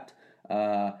adapt.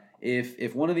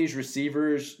 If one of these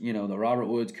receivers, the Robert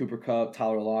Woods, Cooper Kupp,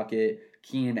 Tyler Lockett,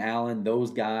 Keenan Allen,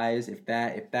 those guys, if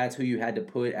that's who you had to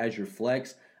put as your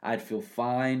flex, I'd feel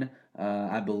fine.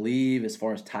 I believe as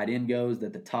far as tight end goes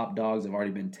that the top dogs have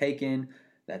already been taken.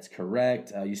 That's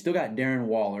correct. You still got Darren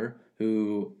Waller,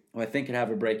 who I think could have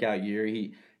a breakout year.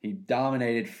 He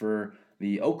dominated for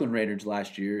the Oakland Raiders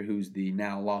last year, who's the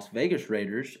now Las Vegas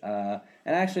Raiders, and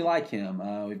I actually like him.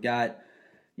 We've got,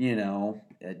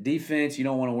 defense you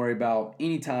don't want to worry about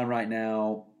anytime right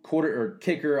now.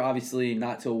 Kicker, obviously,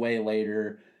 not till way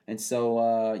later. And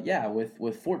so,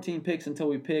 with 14 picks until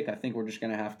we pick, I think we're just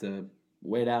going to have to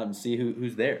wait out and see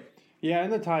who's there. Yeah, in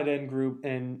the tight end group,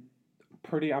 and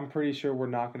I'm pretty sure we're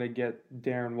not going to get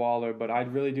Darren Waller, but I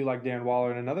really do like Darren Waller.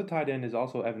 And another tight end is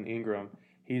also Evan Ingram.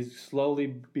 He's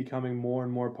slowly becoming more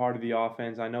and more part of the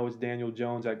offense. I know it's Daniel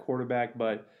Jones at quarterback,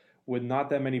 but with not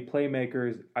that many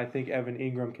playmakers, I think Evan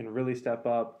Ingram can really step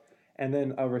up. And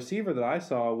then a receiver that I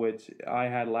saw, which I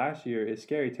had last year, is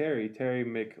Terry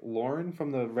McLaurin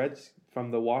from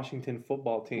the Washington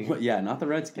football team. Yeah, not the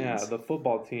Redskins. Yeah, the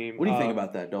football team. What do you think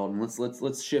about that, Dalton?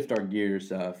 Let's shift our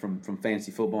gears from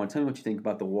fantasy football and tell me what you think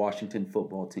about the Washington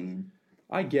football team.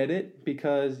 I get it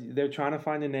because they're trying to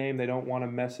find a name. They don't want to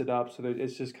mess it up, so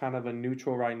it's just kind of a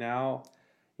neutral right now.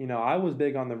 I was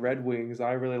big on the Red Wings.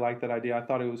 I really liked that idea. I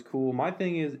thought it was cool. My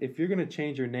thing is, if you're going to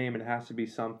change your name, it has to be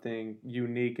something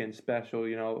unique and special.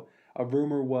 A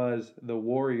rumor was the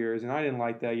Warriors, and I didn't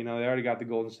like that. They already got the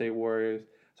Golden State Warriors.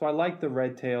 So I liked the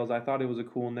Red Tails. I thought it was a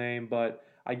cool name, but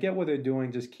I get what they're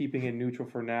doing, just keeping it neutral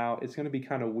for now. It's going to be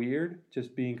kind of weird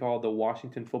just being called the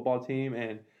Washington football team,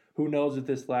 and who knows if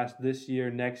this lasts this year,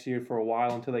 next year, for a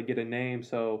while until they get a name.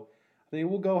 So I mean,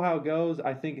 we'll go how it goes.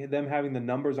 I think them having the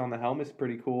numbers on the helmet is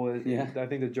pretty cool. Yeah. I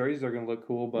think the jerseys are going to look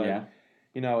cool, but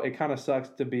it kind of sucks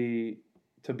to be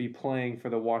playing for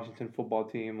the Washington football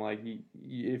team. Like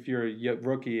if you're a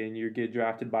rookie and you get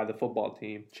drafted by the football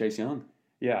team, Chase Young.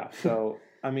 Yeah. So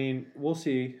I mean, we'll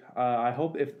see. I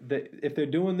hope if they're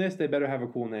doing this, they better have a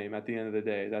cool name at the end of the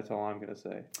day. That's all I'm going to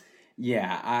say.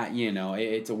 Yeah,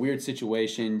 it's a weird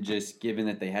situation just given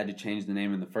that they had to change the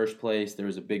name in the first place. There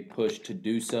was a big push to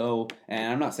do so,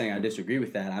 and I'm not saying I disagree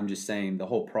with that. I'm just saying the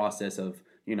whole process of,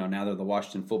 now that the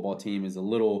Washington football team is a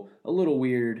little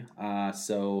weird.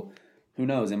 So who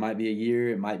knows? It might be a year.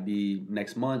 It might be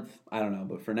next month. I don't know.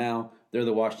 But for now, they're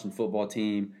the Washington football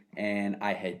team, and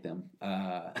I hate them.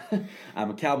 I'm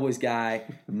a Cowboys guy.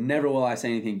 Never will I say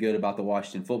anything good about the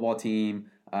Washington football team.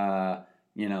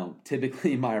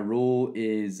 Typically my rule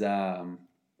is I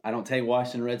don't take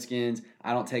Washington Redskins,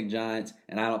 I don't take Giants,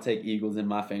 and I don't take Eagles in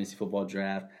my fantasy football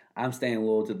draft. I'm staying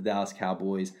loyal to the Dallas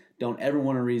Cowboys. Don't ever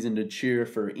want a reason to cheer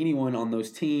for anyone on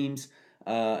those teams.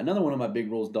 Another one of my big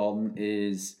rules, Dalton,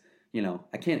 is,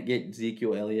 I can't get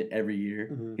Ezekiel Elliott every year.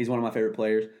 Mm-hmm. He's one of my favorite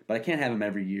players, but I can't have him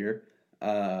every year.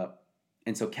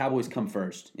 And so Cowboys come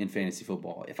first in fantasy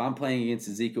football. If I'm playing against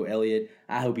Ezekiel Elliott,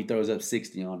 I hope he throws up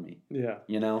 60 on me. Yeah.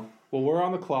 Well, we're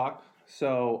on the clock,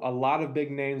 so a lot of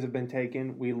big names have been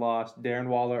taken. We lost Darren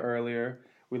Waller earlier.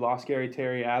 We lost Scary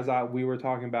Terry we were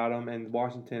talking about him, and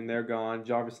Washington, they're gone.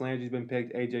 Jarvis Landry's been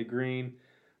picked, AJ Green.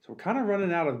 So we're kind of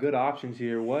running out of good options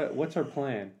here. What's our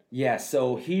plan? Yeah,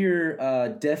 so here,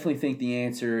 definitely think the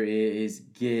answer is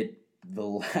get the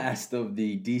last of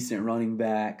the decent running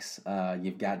backs.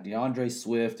 You've got DeAndre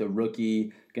Swift, a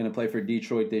rookie, going to play for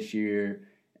Detroit this year.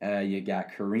 You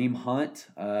got Kareem Hunt.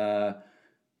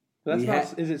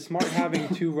 Is it smart having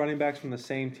two running backs from the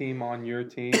same team on your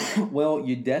team? Well,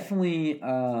 you definitely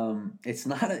it's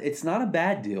not a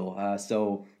bad deal.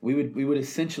 So we would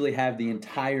essentially have the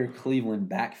entire Cleveland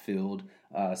backfield.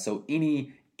 So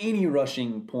any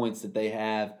rushing points that they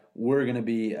have, we're going to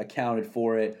be accounted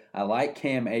for it. I like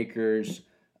Cam Akers.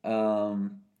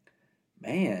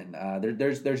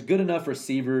 There's good enough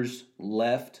receivers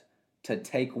left to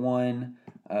take one.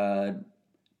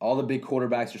 All the big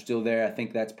quarterbacks are still there. I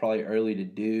think that's probably early to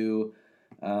do.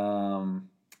 What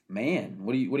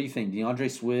do you think?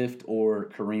 DeAndre Swift or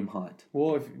Kareem Hunt?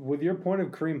 Well, with your point of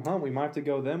Kareem Hunt, we might have to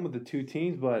go them with the two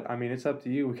teams, but I mean it's up to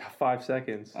you. We got 5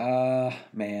 seconds.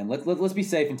 Let's be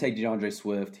safe and take DeAndre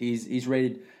Swift. He's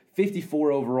rated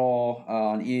 54 overall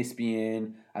on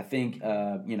ESPN. I think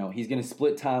he's going to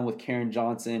split time with Karen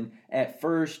Johnson at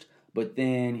first, but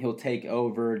then he'll take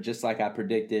over, just like I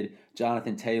predicted,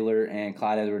 Jonathan Taylor and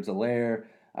Clyde Edwards-Helaire.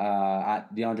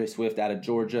 DeAndre Swift out of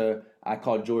Georgia. I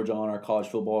called Georgia on our college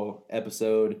football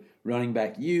episode. Running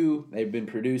back they've been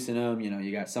producing them.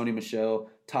 You got Sony Michel,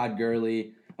 Todd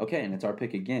Gurley. Okay, and it's our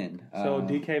pick again. So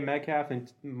DK Metcalf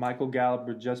and Michael Gallup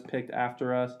were just picked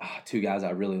after us. Two guys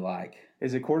I really like.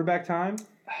 Is it quarterback time?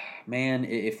 Man,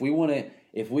 if we want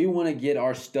to get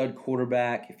our stud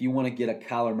quarterback, if you want to get a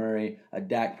Kyler Murray, a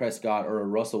Dak Prescott, or a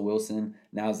Russell Wilson,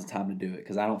 now's the time to do it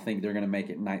because I don't think they're going to make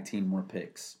it 19 more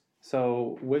picks.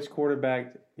 So which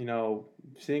quarterback,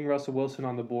 seeing Russell Wilson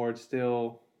on the board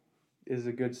still is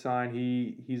a good sign.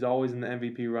 He's always in the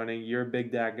MVP running. You're a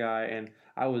big Dak guy, and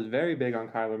I was very big on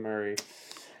Kyler Murray.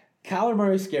 Kyler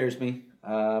Murray scares me.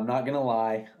 I'm not going to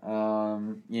lie.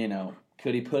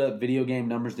 Could he put up video game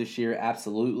numbers this year?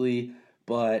 Absolutely.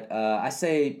 But I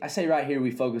say right here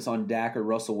we focus on Dak or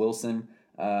Russell Wilson.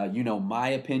 My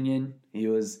opinion. He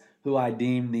was who I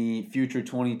deem the future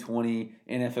 2020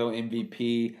 NFL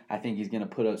MVP. I think he's going to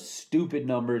put up stupid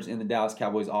numbers in the Dallas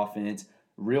Cowboys offense,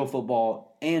 real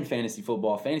football and fantasy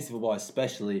football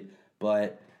especially.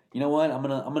 But you know what? I'm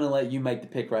gonna let you make the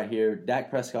pick right here. Dak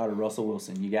Prescott or Russell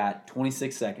Wilson. You got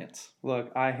 26 seconds.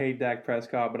 Look, I hate Dak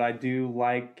Prescott, but I do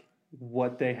like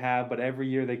what they have, but every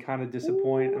year they kind of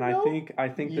disappoint. And I think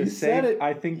the safe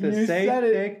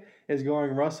pick is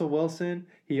going Russell Wilson.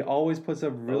 He always puts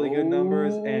up really good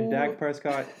numbers, and Dak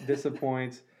Prescott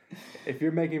disappoints. If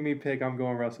you're making me pick, I'm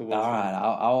going Russell Wilson. All right,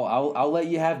 I'll let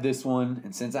you have this one.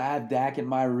 And since I have Dak in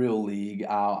my real league,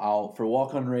 I'll for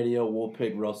Walk On Radio we'll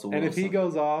pick Russell Wilson. And if he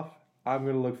goes off, I'm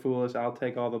gonna look foolish. I'll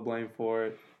take all the blame for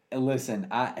it. And listen,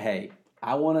 I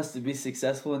want us to be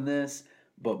successful in this.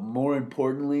 But more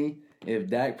importantly, if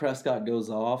Dak Prescott goes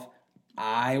off,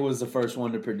 I was the first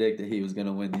one to predict that he was going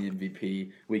to win the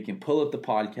MVP. We can pull up the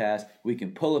podcast. We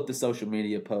can pull up the social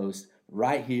media post.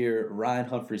 Right here, Ryan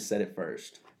Humphries said it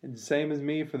first. And same as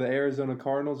me for the Arizona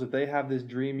Cardinals. If they have this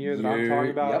dream year that I'm talking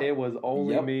about, it was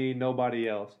only me, nobody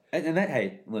else.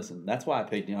 And listen, that's why I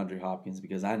picked DeAndre Hopkins,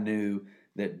 because I knew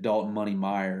that Dalton Money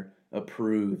Meyer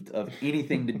approved of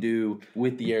anything to do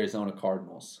with the Arizona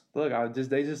Cardinals. Look,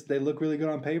 they look really good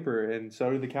on paper, and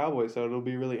so do the Cowboys. So it'll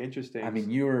be really interesting. I mean,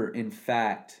 you're in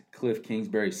fact Cliff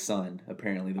Kingsbury's son.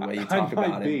 Apparently, the way you talk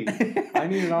about him. I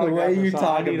need an autograph. The way you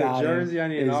talk I need about a jersey. I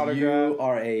need an autograph. You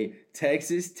are a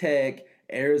Texas Tech,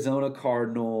 Arizona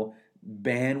Cardinal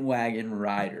bandwagon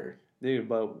rider. Dude,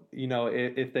 but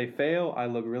if they fail, I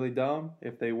look really dumb.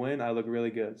 If they win, I look really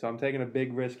good. So I'm taking a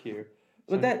big risk here.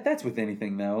 But that's with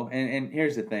anything though, and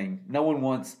here's the thing: no one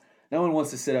wants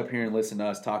to sit up here and listen to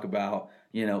us talk about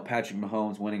Patrick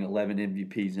Mahomes winning 11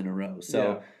 MVPs in a row.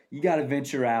 So you got to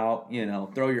venture out,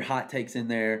 throw your hot takes in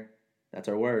there. That's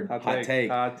our word, hot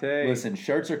take. Listen,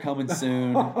 shirts are coming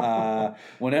soon.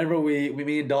 Whenever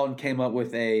me and Dalton came up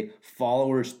with a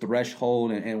followers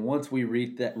threshold, and once we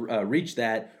reach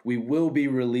that, we will be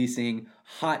releasing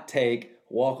hot take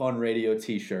Walk On Radio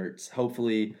T-shirts.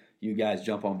 Hopefully you guys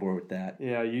jump on board with that.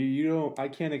 Yeah, you don't. I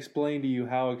can't explain to you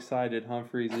how excited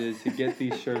Humphries is to get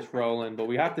these shirts rolling, but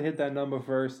we have to hit that number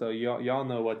first, so y'all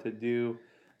know what to do.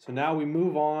 So now we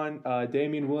move on.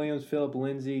 Damian Williams, Phillip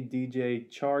Lindsay, DJ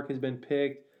Chark has been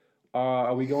picked.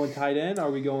 Are we going tight end? Are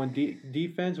we going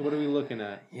defense? What are we looking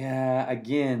at? Yeah,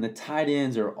 again, the tight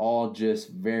ends are all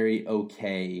just very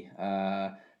okay.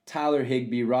 Tyler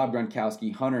Higbee, Rob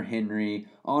Gronkowski, Hunter Henry.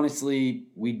 Honestly,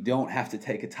 we don't have to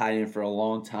take a tight end for a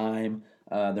long time.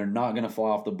 They're not going to fly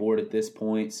off the board at this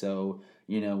point. So,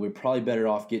 we're probably better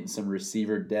off getting some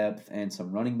receiver depth and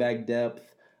some running back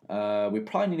depth. We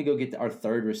probably need to go get our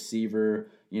third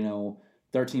receiver.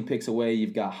 13 picks away,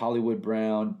 you've got Hollywood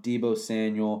Brown, Deebo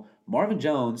Samuel, Marvin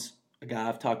Jones, a guy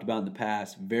I've talked about in the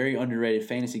past, very underrated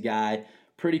fantasy guy,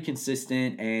 pretty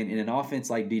consistent, and in an offense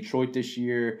like Detroit this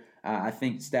year, I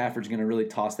think Stafford's going to really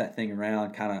toss that thing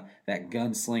around, kind of that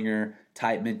gunslinger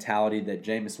type mentality that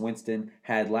Jameis Winston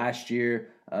had last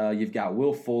year. You've got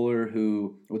Will Fuller,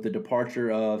 who, with the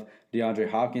departure of DeAndre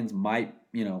Hopkins, might,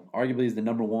 arguably is the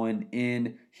number one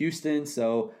in Houston.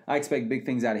 So I expect big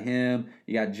things out of him.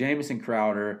 You got Jamison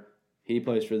Crowder. He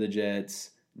plays for the Jets.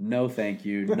 No, thank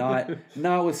you. Not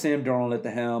with Sam Darnold at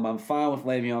the helm. I'm fine with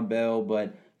Le'Veon Bell,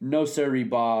 but no sirree,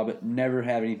 Bob. Never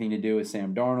have anything to do with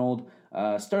Sam Darnold.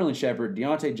 Sterling Shepard,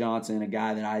 Deontay Johnson, a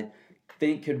guy that I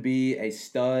think could be a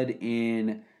stud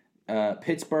in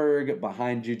Pittsburgh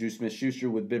behind Juju Smith-Schuster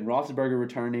with Ben Roethlisberger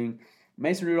returning.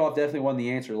 Mason Rudolph definitely wasn't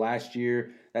the answer last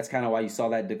year. That's kind of why you saw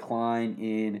that decline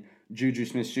in Juju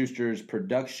Smith-Schuster's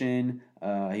production.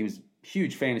 He was a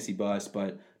huge fantasy bust,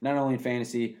 but not only in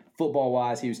fantasy,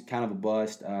 football-wise, he was kind of a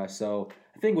bust. So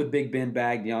I think with Big Ben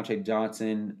back, Deontay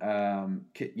Johnson,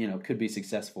 could be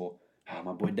successful. Oh,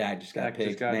 my boy Dak just got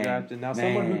picked. Drafted. Now,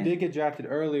 someone who did get drafted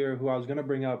earlier, who I was going to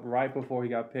bring up right before he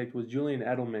got picked, was Julian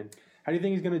Edelman. How do you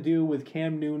think he's going to do with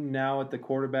Cam Newton now at the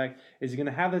quarterback? Is he going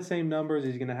to have the same numbers?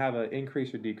 Is he going to have an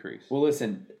increase or decrease? Well,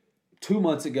 listen, 2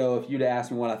 months ago, if you'd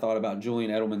asked me what I thought about Julian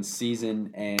Edelman's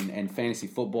season and fantasy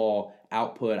football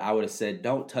output, I would have said,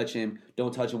 don't touch him.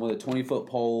 Don't touch him with a 20-foot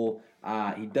pole.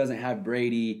 He doesn't have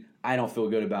Brady. I don't feel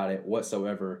good about it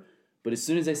whatsoever. But as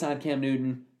soon as they signed Cam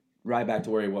Newton, right back to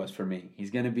where he was for me.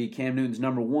 He's going to be Cam Newton's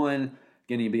number one,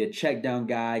 going to be a check down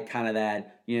guy, kind of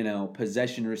that,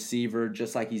 possession receiver,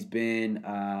 just like he's been.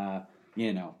 I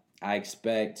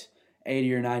expect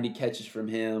 80 or 90 catches from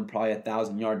him, probably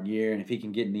 1,000-yard year, and if he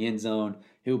can get in the end zone,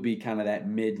 he'll be kind of that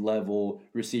mid-level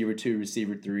receiver 2,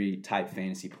 receiver 3 type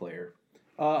fantasy player.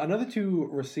 Another two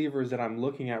receivers that I'm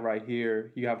looking at right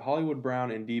here, you have Hollywood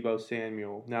Brown and Deebo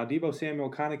Samuel. Now, Deebo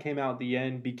Samuel kind of came out at the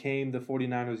end, became the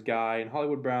 49ers guy, and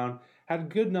Hollywood Brown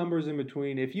had good numbers in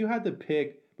between. If you had to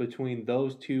pick between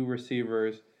those two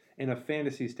receivers in a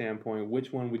fantasy standpoint,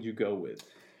 which one would you go with?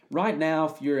 Right now,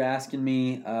 if you're asking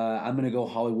me, I'm going to go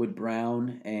Hollywood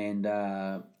Brown, and,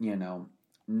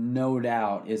 no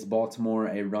doubt is Baltimore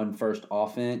a run-first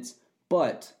offense,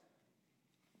 but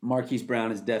Marquise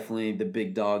Brown is definitely the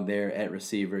big dog there at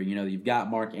receiver. You've got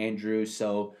Mark Andrews,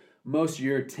 so most of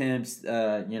your attempts,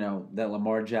 that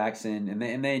Lamar Jackson,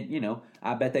 and they,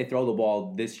 I bet they throw the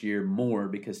ball this year more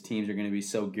because teams are going to be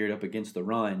so geared up against the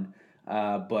run.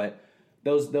 But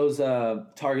those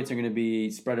targets are going to be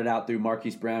spread out through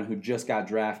Marquise Brown, who just got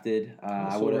drafted.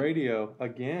 Radio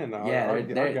again. Our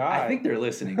guy. I think they're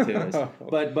listening to us.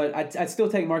 But I'd still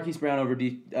take Marquise Brown over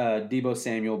Deebo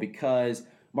Samuel because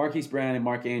Marquise Brown and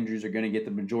Mark Andrews are going to get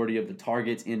the majority of the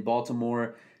targets in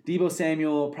Baltimore. Deebo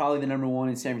Samuel, probably the number one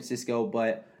in San Francisco,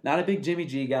 but not a big Jimmy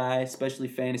G guy, especially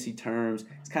fantasy terms.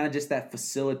 It's kind of just that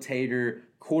facilitator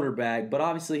quarterback, but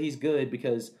obviously he's good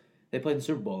because they played the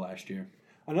Super Bowl last year.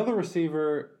 Another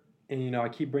receiver, and I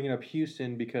keep bringing up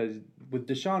Houston because with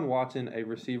Deshaun Watson, a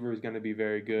receiver is going to be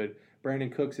very good. Brandon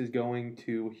Cooks is going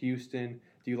to Houston.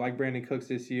 Do you like Brandon Cooks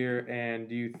this year, and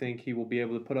do you think he will be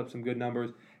able to put up some good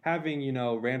numbers, having,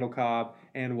 Randall Cobb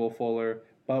and Will Fuller,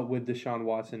 but with Deshaun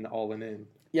Watson all in?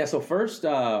 Yeah, so first,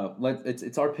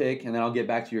 it's our pick, and then I'll get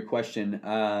back to your question.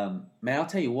 Man, I'll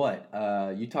tell you what.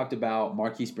 You talked about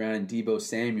Marquise Brown and Deebo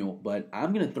Samuel, but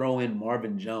I'm going to throw in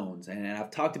Marvin Jones. And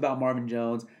I've talked about Marvin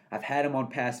Jones. I've had him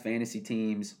on past fantasy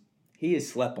teams. He is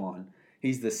slept on.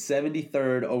 He's the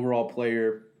 73rd overall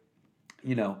player.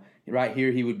 Right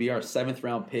here, he would be our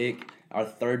 7th-round pick, our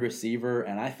third receiver,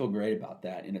 and I feel great about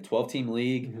that. In a 12-team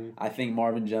league, I think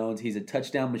Marvin Jones, he's a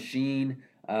touchdown machine,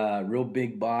 real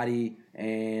big body,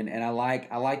 and I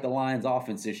like the Lions'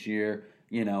 offense this year,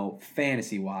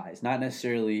 fantasy-wise. Not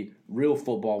necessarily real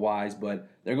football-wise, but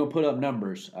they're going to put up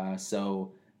numbers.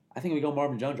 So I think we go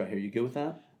Marvin Jones right here. You good with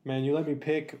that? Man, you let me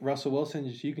pick Russell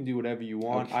Wilson. You can do whatever you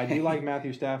want. Okay. I do like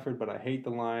Matthew Stafford, but I hate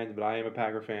the Lions. But I am a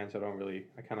Packer fan, so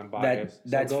I kind of bias.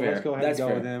 That's fair. Let's go ahead and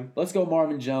go with him. Let's go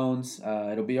Marvin Jones.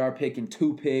 It'll be our pick in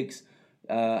 2 picks.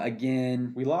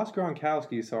 Again, we lost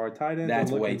Gronkowski, so our tight ends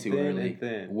that's are looking way too early.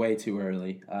 Thin. Way too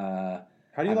early. How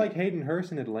do you like Hayden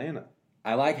Hurst in Atlanta?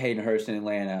 I like Hayden Hurst in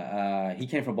Atlanta. He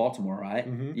came from Baltimore, right?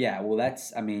 Mm-hmm. Yeah, well,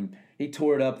 he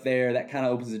tore it up there. That kind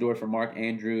of opens the door for Mark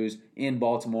Andrews in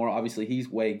Baltimore. Obviously, he's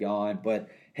way gone. But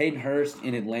Hayden Hurst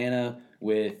in Atlanta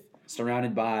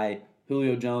surrounded by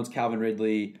Julio Jones, Calvin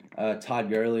Ridley, Todd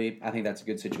Gurley. I think that's a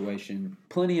good situation.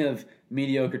 Plenty of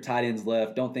mediocre tight ends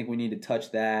left. Don't think we need to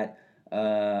touch that.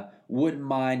 Wouldn't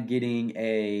mind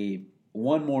getting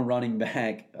one more running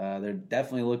back. They're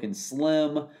definitely looking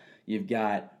slim. You've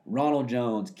got Ronald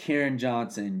Jones, Karen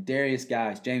Johnson, Darius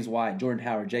Guice, James White, Jordan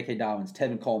Howard, J.K. Dobbins,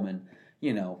 Tevin Coleman.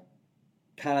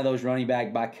 Kind of those running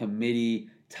back by committee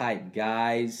type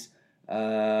guys.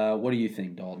 What do you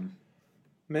think, Dalton?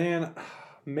 Man,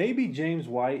 maybe James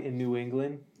White in New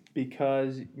England,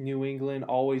 because New England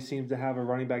always seems to have a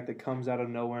running back that comes out of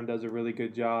nowhere and does a really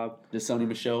good job. Does Sony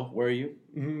Michel, where are you?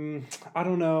 I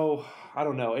don't know.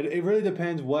 It really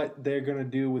depends what they're going to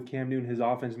do with Cam Newton, his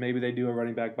offense. Maybe they do a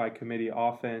running back by committee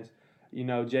offense.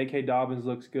 J.K. Dobbins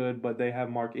looks good, but they have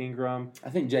Mark Ingram. I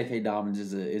think J.K. Dobbins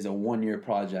is a one-year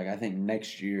project. I think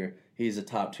next year he's a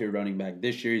top-tier running back.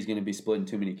 This year he's going to be splitting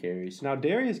too many carries. Now,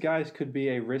 Darius Guice could be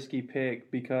a risky pick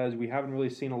because we haven't really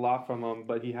seen a lot from him,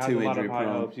 but he has a lot of high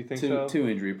hopes. You think so? Too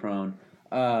injury-prone.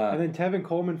 And then Tevin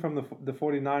Coleman from the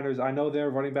 49ers. I know they're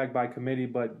running back by committee,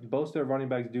 but both their running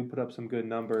backs do put up some good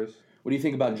numbers. What do you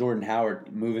think about Jordan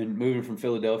Howard moving from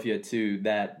Philadelphia to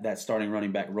that starting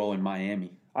running back role in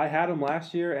Miami? I had him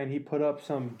last year, and he put up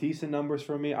some decent numbers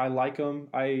for me. I like him.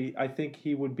 I think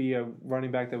he would be a running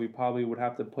back that we probably would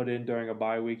have to put in during a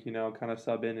bye week, kind of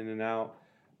sub in and out.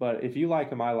 But if you like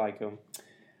him, I like him.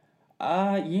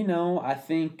 I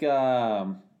think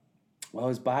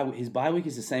his bye week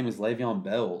is the same as Le'Veon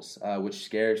Bell's, which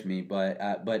scares me.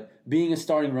 But being a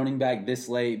starting running back this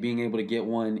late, being able to get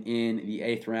one in the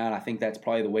 8th round, I think that's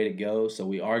probably the way to go. So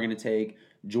we are going to take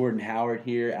Jordan Howard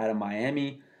here out of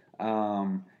Miami.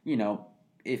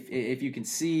 If you can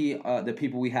see the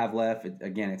people we have left,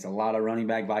 again, it's a lot of running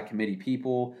back by committee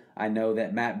people. I know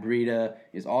that Matt Breida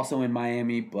is also in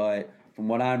Miami, but from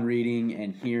what I'm reading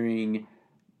and hearing,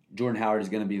 Jordan Howard is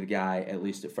going to be the guy, at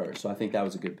least at first. So I think that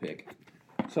was a good pick.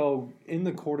 So in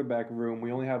the quarterback room,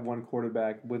 we only have one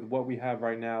quarterback. With what we have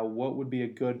right now, what would be a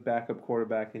good backup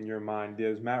quarterback in your mind?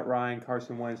 There's Matt Ryan,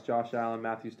 Carson Wentz, Josh Allen,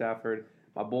 Matthew Stafford,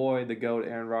 my boy, the GOAT,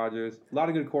 Aaron Rodgers. A lot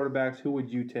of good quarterbacks. Who would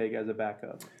you take as a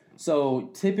backup? So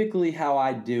typically, how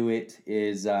I do it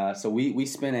is, we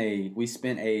spent a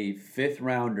 5th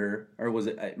rounder, or was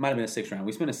it might have been a 6th round.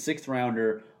 We spent a 6th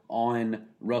rounder on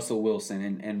Russell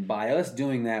Wilson, and by us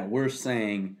doing that, we're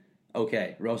saying,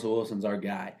 okay, Russell Wilson's our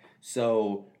guy.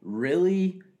 So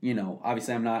really,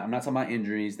 obviously, I'm not talking about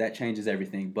injuries. That changes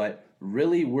everything. But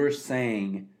really, we're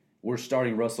saying we're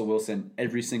starting Russell Wilson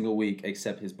every single week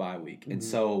except his bye week. Mm-hmm. And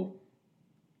so,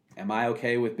 am I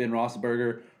okay with Ben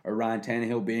Roethlisberger or Ryan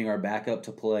Tannehill being our backup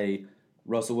to play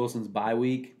Russell Wilson's bye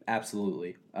week?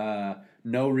 Absolutely.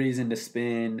 No reason to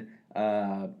spend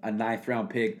a 9th round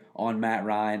pick on Matt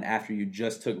Ryan after you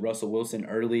just took Russell Wilson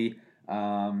early.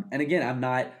 And again, I'm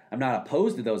not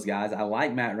opposed to those guys. I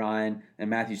like Matt Ryan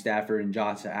and Matthew Stafford and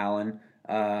Josh Allen.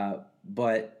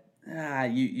 But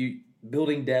you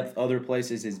building depth other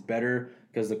places is better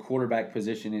because the quarterback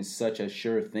position is such a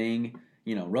sure thing.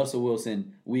 Russell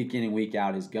Wilson, week in and week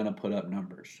out, is going to put up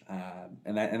numbers.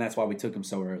 And that's why we took him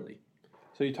so early.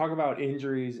 So you talk about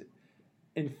injuries.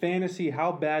 In fantasy,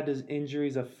 how bad does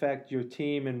injuries affect your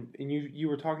team? And you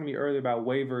were talking to me earlier about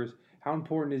waivers. How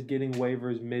important is getting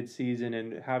waivers mid-season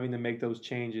and having to make those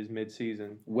changes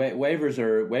mid-season? Waivers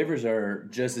are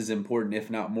just as important, if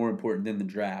not more important, than the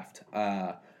draft.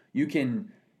 You can't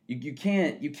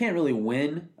really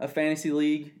win a fantasy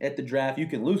league at the draft. You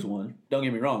can lose one. Don't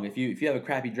get me wrong. If you have a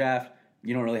crappy draft,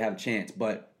 you don't really have a chance.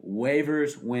 But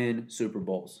waivers win Super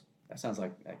Bowls. That sounds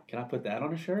like. Can I put that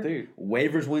on a shirt? Dude,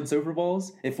 waivers win Super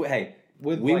Bowls. If we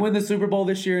win the Super Bowl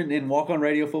this year in Walk On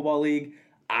Radio Football League,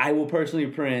 I will personally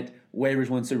print waivers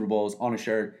win Super Bowls on a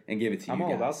shirt and give it to you guys. I'm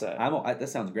all about that. That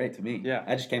sounds great to me. Yeah,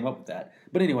 I just came up with that.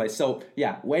 But anyway, so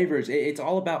yeah, waivers. It's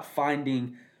all about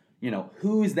finding.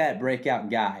 Who is that breakout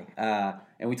guy?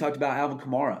 And we talked about Alvin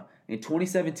Kamara. In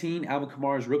 2017, Alvin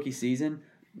Kamara's rookie season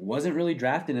wasn't really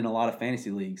drafted in a lot of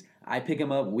fantasy leagues. I pick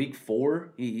him up week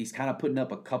 4. He's kind of putting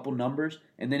up a couple numbers,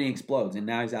 and then he explodes. And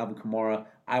now he's Alvin Kamara.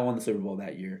 I won the Super Bowl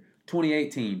that year.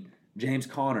 2018, James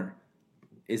Conner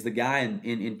is the guy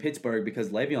in Pittsburgh because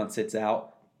Le'Veon sits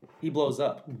out. He blows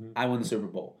up. Mm-hmm. I won the Super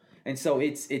Bowl. And so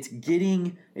it's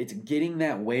getting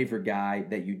that waiver guy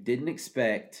that you didn't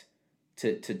expect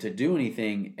to do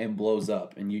anything and blows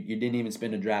up, and you didn't even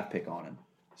spend a draft pick on him.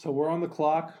 So we're on the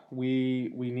clock.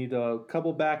 We need a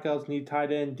couple backups, need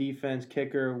tight end, defense,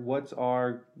 kicker. What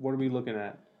are we looking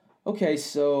at? Okay,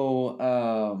 so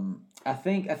I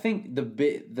think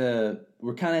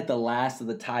we're kind of at the last of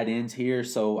the tight ends here.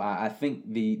 So I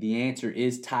think the answer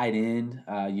is tight end.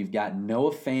 You've got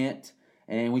Noah Fant,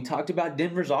 and we talked about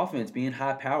Denver's offense being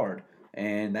high powered.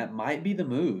 and that might be the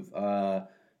move.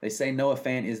 They say Noah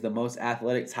Fant is the most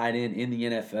athletic tight end in the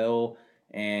NFL,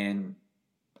 and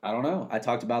I don't know. I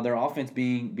talked about their offense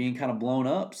being kind of blown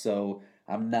up, so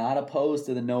I'm not opposed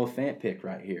to the Noah Fant pick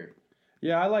right here.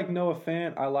 Yeah, I like Noah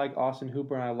Fant. I like Austin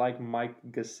Hooper, and I like Mike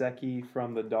Gesicki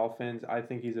from the Dolphins. I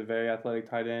think he's a very athletic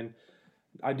tight end.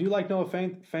 I do like Noah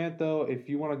Fant though. If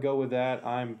you want to go with that,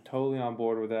 I'm totally on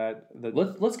board with that.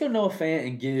 Let's go Noah Fant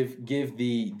and give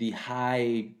the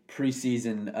high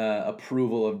preseason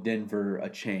approval of Denver a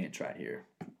chance right here.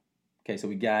 Okay, so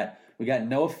we got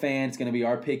Noah Fant. It's going to be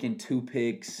our pick in 2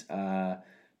 picks.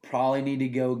 Probably need to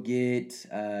go get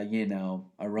a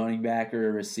running back or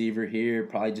a receiver here.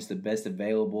 Probably just the best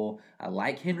available. I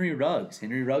like Henry Ruggs.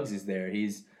 Henry Ruggs is there.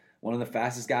 He's one of the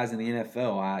fastest guys in the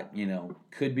NFL.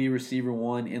 Could be receiver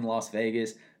 1 in Las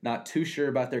Vegas. Not too sure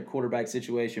about their quarterback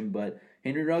situation, but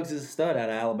Henry Ruggs is a stud out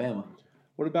of Alabama.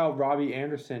 What about Robbie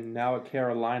Anderson now at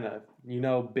Carolina?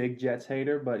 Big Jets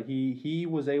hater, but he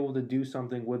was able to do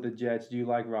something with the Jets. Do you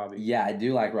like Robbie? Yeah, I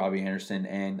do like Robbie Anderson,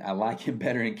 and I like him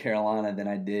better in Carolina than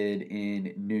I did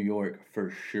in New York for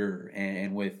sure.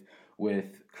 And with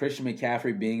Christian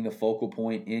McCaffrey being the focal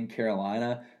point in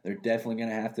Carolina, they're definitely going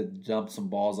to have to jump some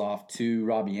balls off to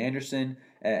Robbie Anderson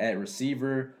at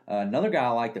receiver. Another guy I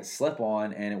like that slept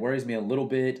on, and it worries me a little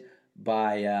bit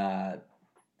by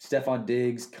Stephon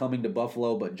Diggs coming to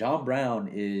Buffalo, but John Brown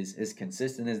is as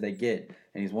consistent as they get,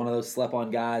 and he's one of those slept-on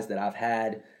guys that I've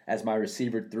had as my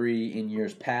receiver 3 in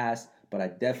years past, but I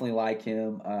definitely like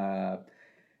him.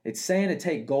 It's saying to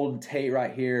take Golden Tate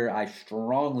right here. I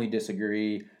strongly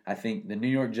disagree. I think the New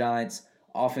York Giants'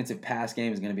 offensive pass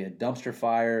game is going to be a dumpster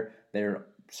fire. They're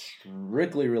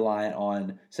strictly reliant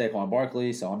on Saquon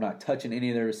Barkley, so I'm not touching any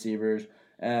of their receivers.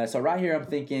 So right here I'm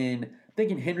thinking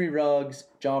Henry Ruggs,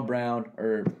 John Brown,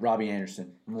 or Robbie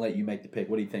Anderson. I'm going to let you make the pick.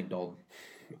 What do you think, Dalton?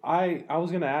 I was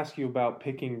going to ask you about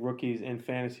picking rookies in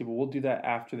fantasy, but we'll do that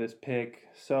after this pick.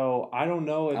 So I don't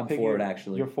know if I'm for it,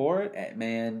 actually. You're for it?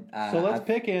 Man. So let's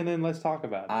pick it and then let's talk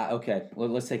about it. Okay,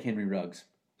 let's take Henry Ruggs.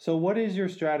 So what is your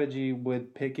strategy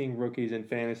with picking rookies in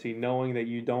fantasy, knowing that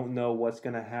you don't know what's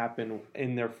going to happen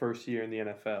in their first year in the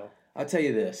NFL? I'll tell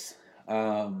you this.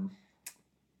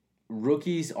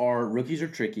 Rookies are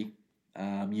tricky.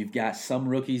 You've got some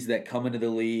rookies that come into the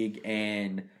league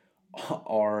and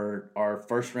are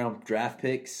first-round draft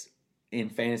picks in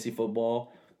fantasy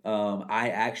football. I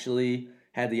actually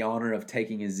had the honor of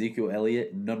taking Ezekiel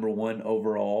Elliott, number 1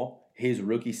 overall, his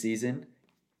rookie season.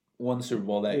 Won the Super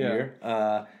Bowl that year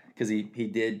because he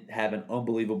did have an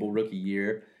unbelievable rookie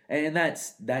year. And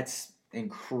that's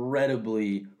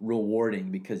incredibly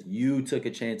rewarding because you took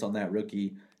a chance on that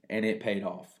rookie and it paid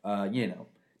off.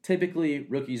 Typically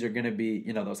rookies are going to be,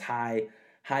 those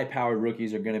high-powered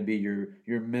rookies are going to be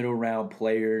your middle-round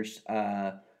players.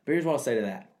 But here's what I'll say to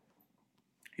that.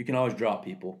 You can always drop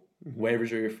people. Mm-hmm.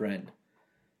 Waivers are your friend.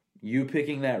 You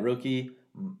picking that rookie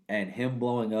and him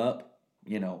blowing up,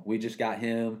 we just got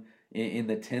him in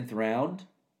the 10th round.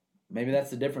 Maybe that's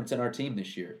the difference in our team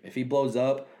this year. If he blows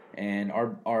up and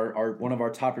our one of our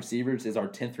top receivers is our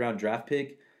 10th round draft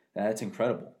pick, that's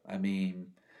incredible. I mean,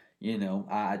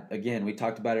 we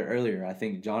talked about it earlier. I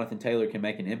think Jonathan Taylor can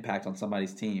make an impact on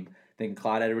somebody's team. I think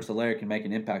Clyde Edwards-Helaire can make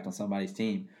an impact on somebody's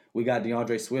team. We got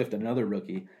DeAndre Swift, another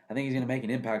rookie. I think he's going to make an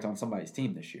impact on somebody's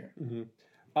team this year. Mm-hmm.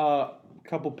 A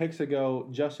couple picks ago,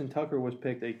 Justin Tucker was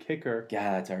picked a kicker.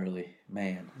 God, that's early,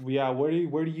 man. Yeah, where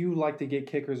do you like to get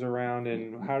kickers around,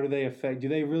 and how do they affect? Do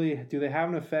they have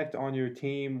an effect on your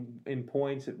team in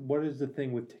points? What is the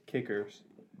thing with kickers?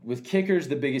 With kickers,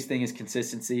 the biggest thing is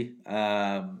consistency.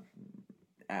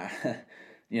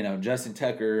 Justin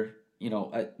Tucker.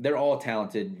 They're all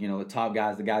talented. The top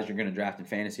guys, the guys you're going to draft in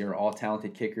fantasy, are all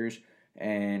talented kickers.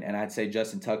 And I'd say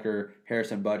Justin Tucker,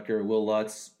 Harrison Butker, Will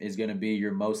Lutz is going to be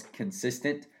your most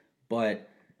consistent. But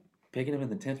picking them in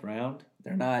the 10th round,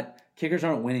 kickers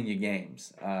aren't winning you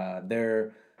games.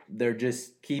 They're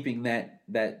just keeping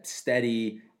that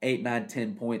steady 8, 9,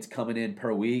 10 points coming in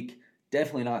per week.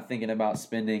 Definitely not thinking about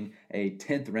spending a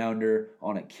 10th rounder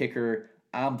on a kicker.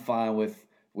 I'm fine with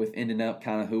ending up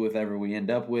kind of whoever we end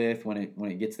up with when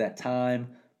it gets that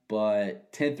time.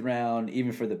 But 10th round,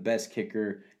 even for the best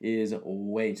kicker, is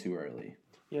way too early.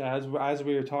 Yeah, as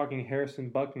we were talking, Harrison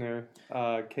Buckner,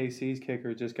 KC's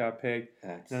kicker, just got picked.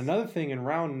 And another thing, in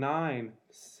round 9,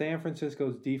 San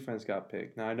Francisco's defense got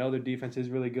picked. Now, I know their defense is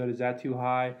really good. Is that too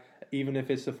high, even if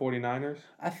it's the 49ers?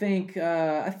 I think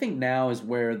now is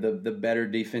where the better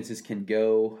defenses can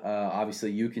go.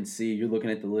 Obviously, you can see, you're looking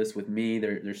at the list with me.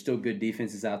 There's still good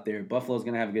defenses out there. Buffalo's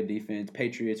going to have a good defense.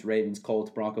 Patriots, Ravens, Colts,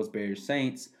 Broncos, Bears,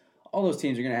 Saints. All those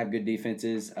teams are going to have good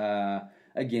defenses.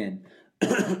 Again,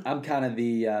 I'm kind of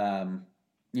the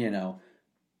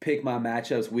pick my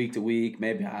matchups week to week.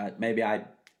 Maybe I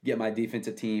get my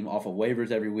defensive team off of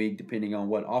waivers every week, depending on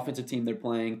what offensive team they're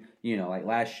playing. Like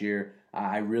last year,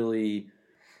 I really,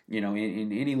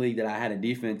 in any league that I had a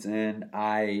defense in,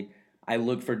 I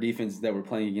looked for defenses that were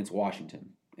playing against Washington.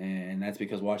 And that's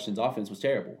because Washington's offense was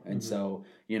terrible. And so,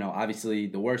 obviously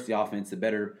the worse the offense, the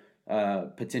better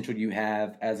potential you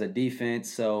have as a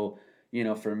defense. So,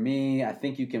 for me, I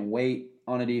think you can wait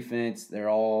on a defense. They're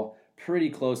all pretty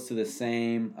close to the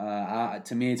same.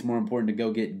 To me, it's more important to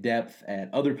go get depth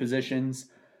at other positions.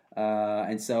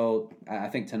 And so I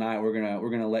think tonight we're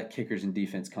gonna let kickers and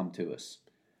defense come to us.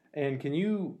 And can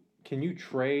you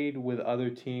trade with other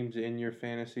teams in your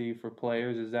fantasy for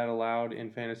players? Is that allowed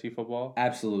in fantasy football?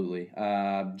 Absolutely.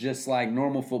 Just like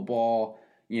normal football,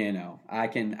 I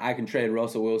can trade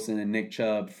Russell Wilson and Nick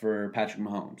Chubb for Patrick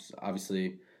Mahomes.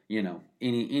 Obviously,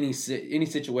 any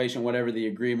situation, whatever the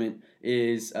agreement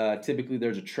is, typically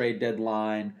there's a trade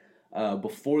deadline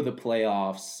before the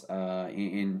playoffs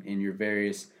in your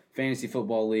various fantasy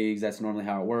football leagues. That's normally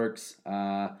how it works.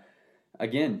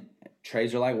 Again,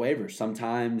 trades are like waivers.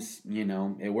 Sometimes,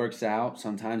 it works out.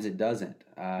 Sometimes it doesn't.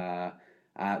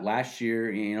 Last year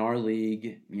in our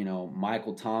league,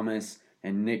 Michael Thomas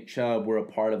and Nick Chubb were a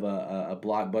part of a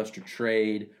blockbuster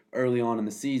trade early on in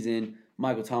the season.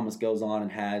 Michael Thomas goes on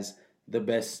and has the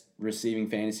best receiving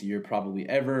fantasy year probably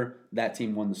ever. That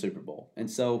team won the Super Bowl. And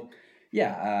so,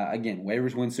 again,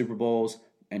 waivers win Super Bowls,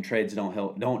 and trades don't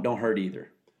hurt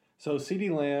either. So CeeDee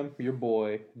Lamb, your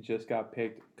boy, just got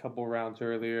picked a couple rounds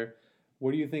earlier.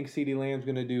 What do you think CeeDee Lamb's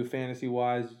going to do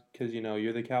fantasy-wise? Because,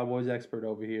 you're the Cowboys expert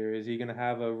over here. Is he going to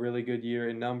have a really good year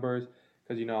in numbers?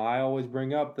 Because, I always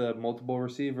bring up the multiple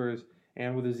receivers,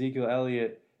 and with Ezekiel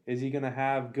Elliott, is he going to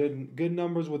have good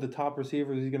numbers with the top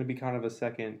receivers? Is he going to be kind of a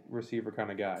second receiver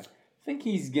kind of guy? I think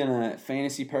he's going to,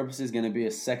 fantasy purposes, going to be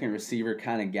a second receiver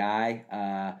kind of guy.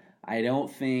 I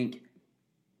don't think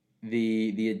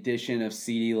the addition of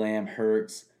CeeDee Lamb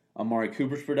hurts Amari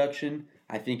Cooper's production.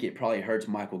 I think it probably hurts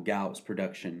Michael Gallup's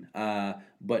production.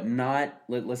 But not,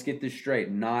 let's get this straight,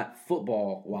 not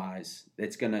football-wise.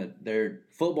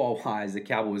 Football-wise, the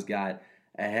Cowboys got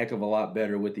a heck of a lot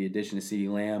better with the addition of CeeDee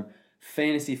Lamb.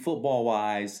 Fantasy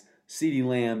football-wise, CeeDee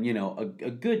Lamb, a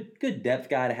good depth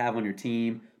guy to have on your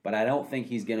team, but I don't think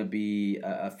he's going to be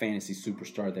a fantasy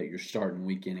superstar that you're starting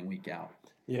week in and week out.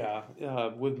 Yeah,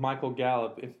 with Michael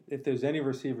Gallup, if there's any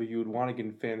receiver you would want to get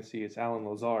in fantasy, it's Allen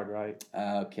Lazard, right?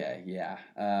 Okay, yeah.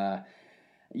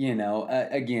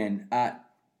 Again,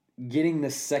 getting the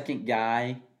second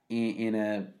guy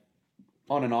on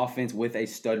an offense with a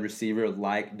stud receiver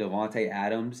like Davante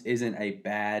Adams isn't a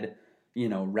bad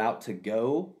route to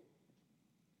go.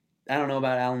 I don't know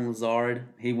about Allen Lazard.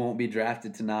 He won't be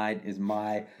drafted tonight is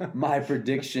my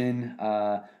prediction.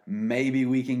 Maybe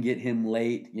we can get him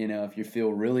late, if you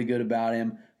feel really good about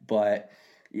him. But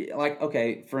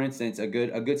for instance, a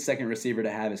good second receiver to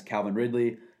have is Calvin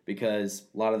Ridley, because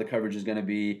a lot of the coverage is going to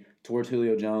be towards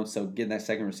Julio Jones. So getting that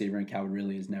second receiver in Calvin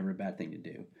Ridley is never a bad thing to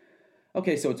do.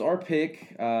 Okay, so it's our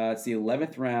pick. It's the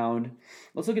 11th round.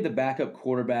 Let's look at the backup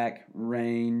quarterback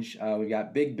range. We've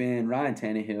got Big Ben, Ryan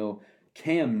Tannehill,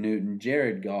 Cam Newton,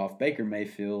 Jared Goff, Baker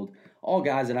Mayfield, all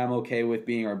guys that I'm okay with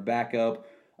being our backup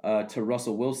to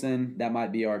Russell Wilson. That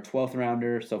might be our 12th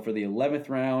rounder. So for the 11th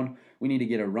round, we need to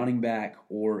get a running back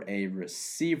or a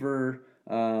receiver.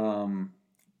 I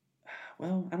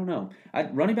don't know.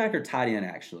 Running back or tight end,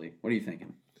 actually. What are you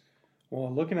thinking?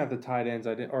 Well, looking at the tight ends,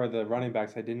 or the running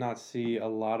backs, I did not see a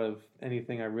lot of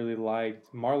anything I really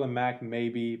liked. Marlon Mack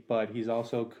maybe, but he's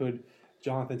also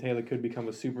Jonathan Taylor could become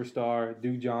a superstar.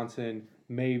 Duke Johnson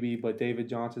maybe, but David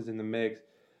Johnson's in the mix.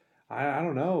 I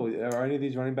don't know. Are any of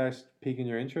these running backs piquing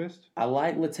your interest? I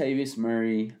like Latavius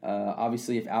Murray.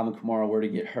 Obviously, if Alvin Kamara were to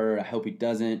get hurt, I hope he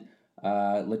doesn't.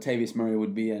 Latavius Murray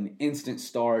would be an instant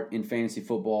start in fantasy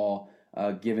football,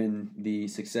 given the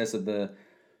success of the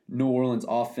New Orleans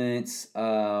offense. We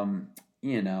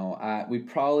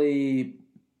probably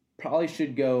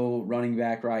should go running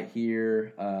back right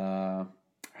here. I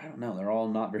don't know. They're all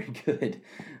not very good.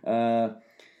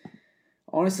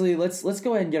 Honestly, let's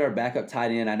go ahead and get our backup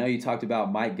tight end. I know you talked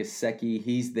about Mike Gesicki.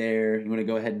 He's there. You want to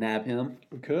go ahead and nab him?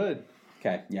 We could.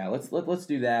 Okay, yeah. Let's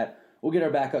do that. We'll get our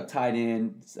backup tight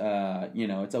end.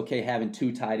 It's okay having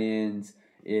two tight ends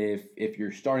if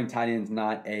your starting tight end's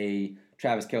not a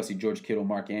Travis Kelce, George Kittle,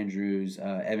 Mark Andrews,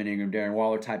 Evan Ingram, Darren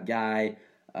Waller type guy.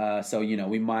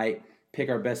 We might pick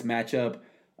our best matchup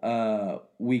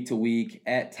week to week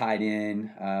at tight end.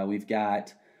 We've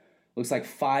got looks like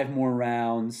 5 more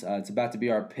rounds. It's about to be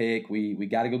our pick. We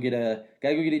got to go get a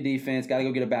defense. Got to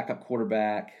go get a backup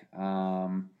quarterback.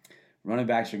 Running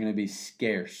backs are going to be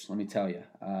scarce, let me tell you.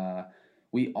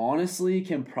 We honestly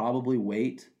can probably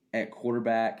wait at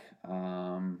quarterback.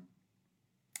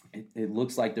 It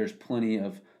looks like there's plenty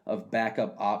of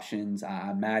backup options.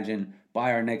 I imagine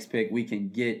by our next pick we can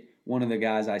get one of the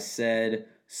guys I said.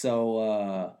 So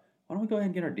why don't we go ahead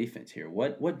and get our defense here?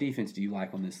 What defense do you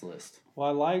like on this list? Well,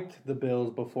 I liked the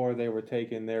Bills before they were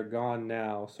taken. They're gone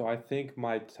now. So I think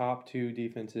my top two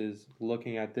defenses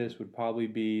looking at this would probably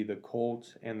be the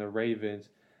Colts and the Ravens.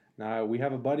 Now, we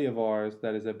have a buddy of ours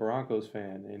that is a Broncos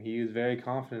fan, and he is very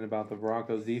confident about the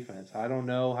Broncos defense. I don't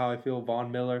know how I feel. Von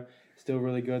Miller, still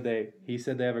really good. He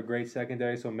said they have a great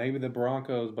secondary, so maybe the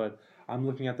Broncos, but I'm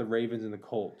looking at the Ravens and the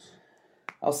Colts.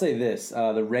 I'll say this: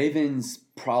 the Ravens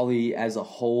probably as a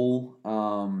whole,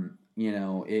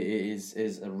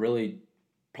 is a really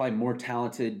probably more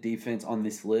talented defense on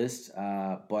this list.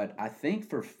 But I think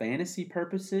for fantasy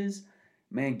purposes,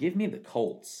 man, give me the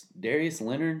Colts. Darius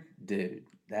Leonard, dude,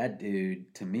 that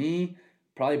dude to me,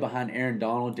 probably behind Aaron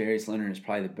Donald, Darius Leonard is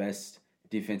probably the best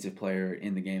defensive player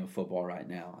in the game of football right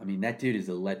now. I mean, that dude is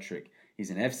electric. He's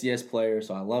an FCS player,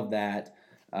 so I love that.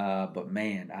 But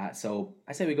man, so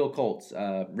I say we go Colts.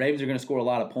 Ravens are going to score a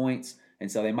lot of points, and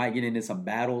so they might get into some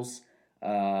battles.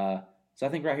 So I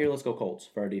think right here, let's go Colts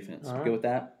for our defense. All right. Good with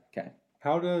that? Okay.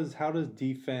 How do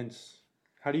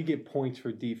you get points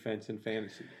for defense in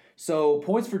fantasy? So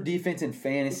points for defense in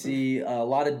fantasy, a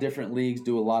lot of different leagues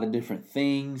do a lot of different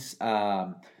things.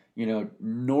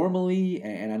 Normally,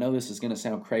 and I know this is going to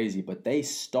sound crazy, but they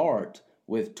start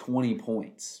with 20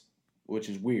 points, which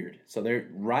is weird. So they're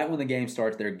right when the game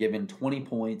starts, they're given 20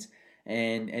 points,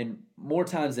 and more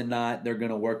times than not, they're going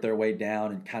to work their way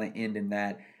down and kind of end in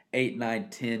that 8, 9,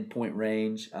 10 point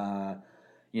range.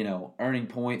 Earning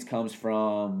points comes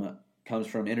from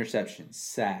interceptions,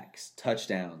 sacks,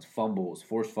 touchdowns, fumbles,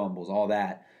 forced fumbles, all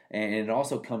that, and it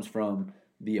also comes from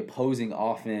the opposing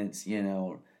offense.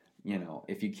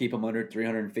 If you keep them under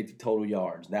 350 total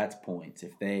yards, that's points.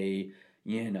 If they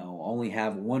only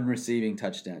have one receiving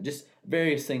touchdown, just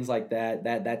various things like that.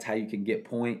 That's how you can get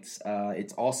points.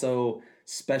 It's also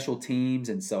special teams,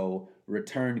 and so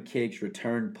return kicks,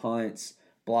 return punts,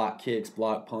 block kicks,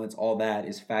 block punts, all that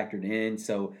is factored in.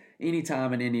 So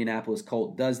anytime an Indianapolis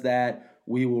Colt does that,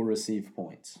 we will receive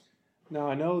points. Now,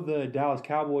 I know the Dallas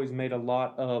Cowboys made a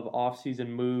lot of offseason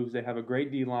moves. They have a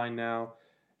great D-line now.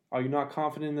 Are you not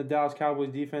confident in the Dallas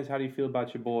Cowboys defense? How do you feel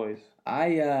about your boys?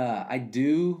 I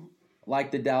do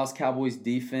like the Dallas Cowboys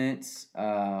defense.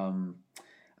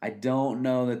 I don't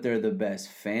know that they're the best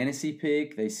fantasy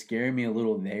pick. They scare me a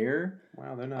little there.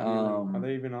 Wow, they're not even. Are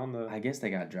they even on the? I guess they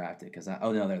got drafted because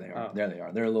no, there they are. Oh. There they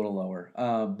are. They're a little lower.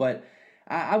 But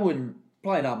I wouldn't.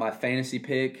 Probably not my fantasy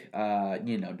pick.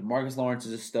 DeMarcus Lawrence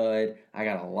is a stud. I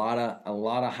got a lot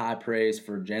of high praise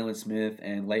for Jalen Smith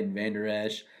and Leighton Vander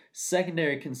Esch.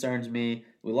 Secondary concerns me.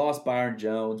 We lost Byron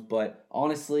Jones, but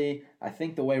honestly, I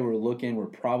think the way we're looking, we're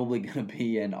probably going to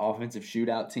be an offensive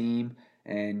shootout team.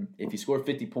 And if you score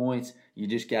 50 points, you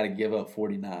just got to give up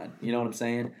 49. You know what I'm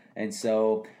saying? And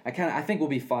so I think we'll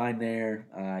be fine there.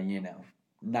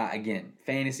 Not again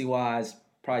fantasy wise.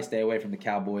 Probably stay away from the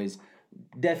Cowboys.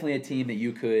 Definitely a team that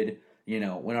you could,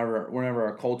 whenever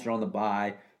our Colts are on the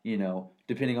bye,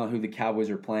 depending on who the Cowboys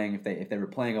are playing, if they were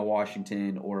playing a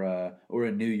Washington or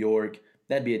a New York,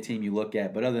 that'd be a team you look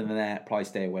at. But other than that, probably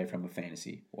stay away from it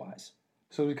fantasy wise.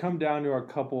 So we come down to our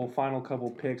final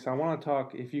couple picks. I want to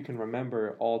talk, if you can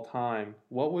remember all time,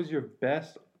 what was your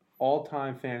best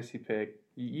all-time fantasy pick?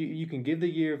 You can give the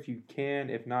year if you can,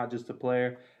 if not just a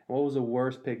player. What was the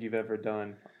worst pick you've ever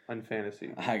done on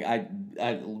fantasy? I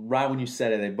right when you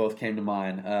said it, they both came to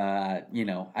mind.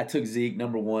 I took Zeke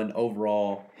number 1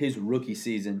 overall. His rookie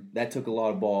season, that took a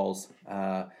lot of balls.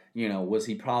 Was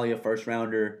he probably a first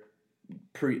rounder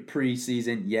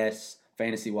pre-season? Yes,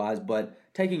 fantasy-wise, but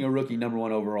taking a rookie number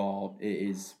 1 overall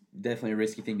is definitely a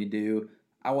risky thing to do.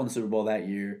 I won the Super Bowl that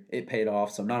year. It paid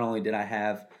off. So not only did I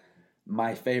have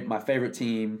my favorite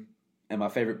team and my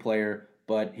favorite player,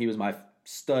 but he was my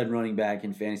stud running back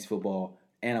in fantasy football,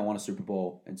 and I won a Super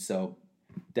Bowl. And so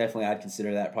definitely I'd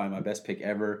consider that probably my best pick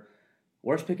ever.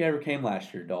 Worst pick ever came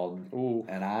last year, Dalton. Ooh.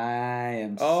 And I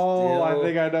am I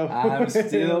think I know. I'm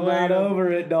still not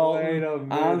over it, Dalton. Wait a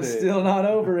minute. I'm still not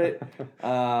over it.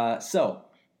 So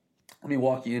let me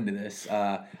walk you into this.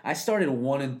 I started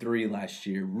 1-3 last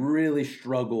year. Really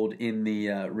struggled in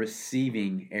the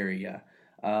receiving area.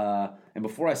 And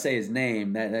before I say his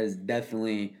name, that is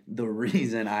definitely the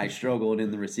reason I struggled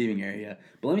in the receiving area.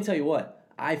 But let me tell you what,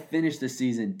 I finished the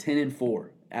season 10-4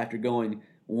 after going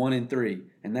 1-3,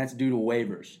 and that's due to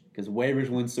waivers, because waivers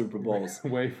win Super Bowls.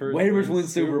 Waivers win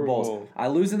Super Bowls. I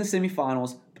lose in the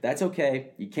semifinals, but that's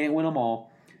okay. You can't win them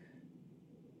all.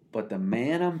 But the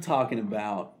man I'm talking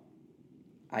about,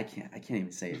 I can't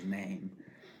even say his name.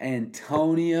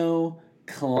 Antonio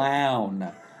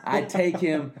Clown. I take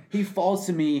him. He falls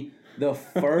to me the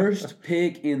first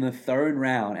pick in the third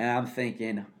round, and I'm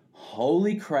thinking,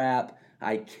 holy crap,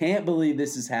 I can't believe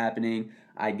this is happening.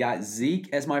 I got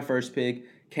Zeke as my first pick,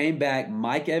 came back,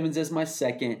 Mike Evans as my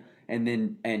second, and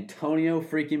then Antonio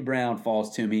freaking Brown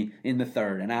falls to me in the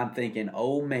third. And I'm thinking,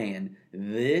 oh man,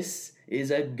 this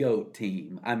is a GOAT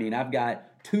team. I mean, I've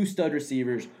got 2 stud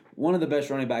receivers, one of the best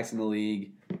running backs in the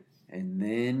league, and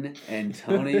then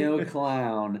Antonio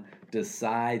Clown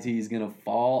decides he's going to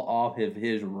fall off of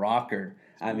his rocker.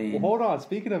 I mean, well, hold on.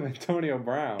 Speaking of Antonio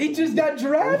Brown, he just got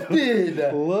drafted.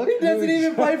 Look, he doesn't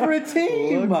even play for a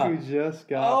team. Look who just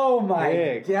got Oh my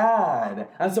picked. God!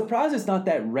 I'm surprised it's not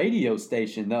that radio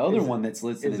station, the other one that's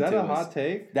listening. Is that to a us. hot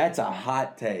take? That's a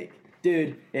hot take,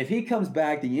 dude. If he comes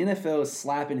back, the NFL is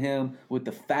slapping him with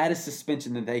the fattest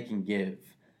suspension that they can give.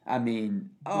 I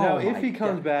mean, Now, if my he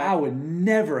comes God, back- I would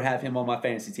never have him on my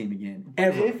fantasy team again.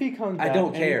 Ever. If he comes I back don't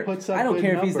and care. he puts up I don't good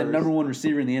care if he's the numbers- number 1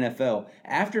 receiver in the NFL.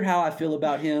 After how I feel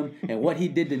about him and what he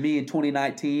did to me in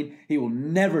 2019, he will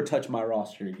never touch my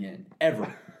roster again.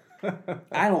 Ever.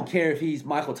 I don't care if he's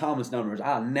Michael Thomas numbers.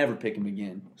 I'll never pick him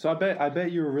again. So I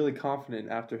bet you were really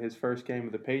confident after his first game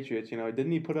with the Patriots. You know,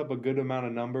 didn't he put up a good amount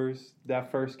of numbers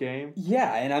that first game?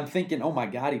 Yeah, and I'm thinking, oh my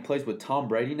God, he plays with Tom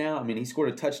Brady now. I mean, he scored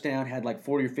a touchdown, had like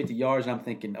 40 or 50 yards, and I'm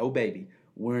thinking, oh baby,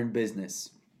 we're in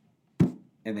business. And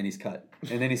then he's cut.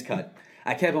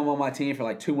 I kept him on my team for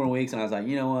like 2 more weeks, and I was like,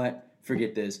 you know what?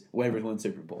 Forget this. Waivers win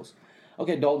Super Bowls.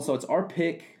 Okay, Dalton, so it's our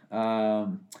pick.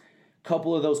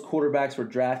 Couple of those quarterbacks were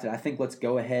drafted. I think let's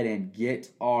go ahead and get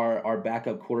our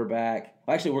backup quarterback.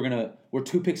 Actually, we're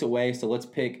 2 picks away, so let's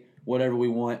pick whatever we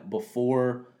want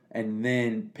before and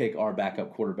then pick our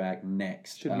backup quarterback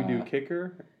next. Should we do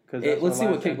kicker? Let's see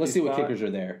what kickers are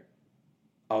there.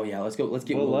 Oh yeah, let's go. Let's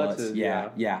get Will Will Lutz Lutz. is-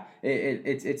 Yeah.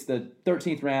 It's the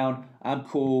 13th round. I'm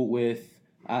cool with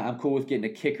getting a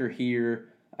kicker here.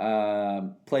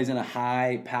 Plays in a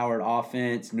high-powered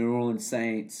offense. New Orleans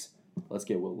Saints. Let's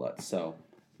get Will Lutz. So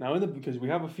Now, because we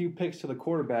have a few picks to the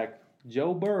quarterback,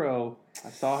 Joe Burrow. I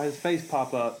saw his face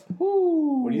pop up.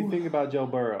 What do you think about Joe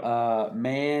Burrow?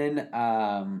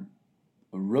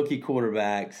 Rookie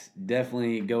quarterbacks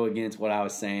definitely go against what I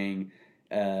was saying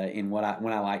when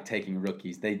I like taking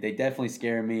rookies. They definitely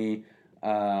scare me.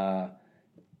 I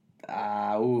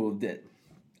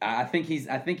think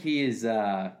he is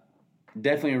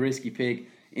definitely a risky pick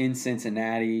in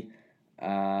Cincinnati.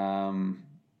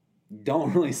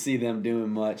 Don't really see them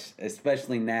doing much,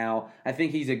 especially now. I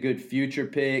think he's a good future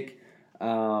pick,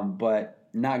 but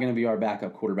not going to be our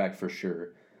backup quarterback for sure.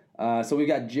 So we've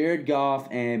got Jared Goff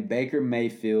and Baker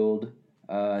Mayfield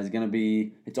is going to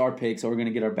be – it's our pick, so we're going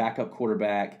to get our backup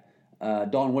quarterback.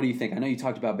 Dalton, what do you think? I know you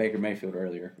talked about Baker Mayfield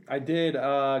earlier. I did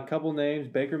a couple names: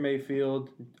 Baker Mayfield,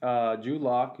 Drew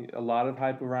Lock. A lot of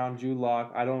hype around Drew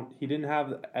Lock. He didn't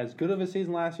have as good of a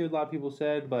season last year. A lot of people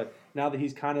said, but now that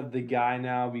he's kind of the guy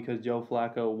now because Joe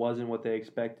Flacco wasn't what they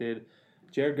expected.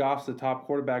 Jared Goff's the top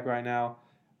quarterback right now.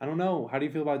 I don't know. How do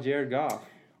you feel about Jared Goff?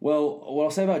 Well, what I'll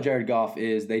say about Jared Goff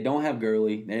is they don't have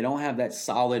Gurley. They don't have that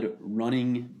solid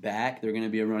running back. They're going to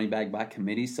be a running back by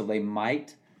committee, so they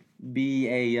might be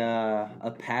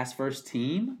a pass first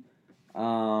team.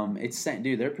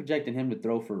 They're projecting him to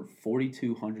throw for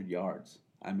 4,200 yards.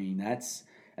 I mean, that's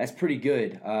pretty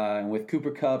good. And with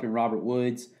Cooper Kupp and Robert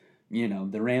Woods, you know,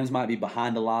 the Rams might be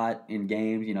behind a lot in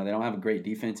games. You know, they don't have a great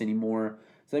defense anymore,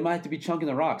 so they might have to be chunking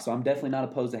the rock. So I'm definitely not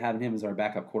opposed to having him as our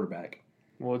backup quarterback.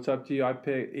 Well, it's up to you. I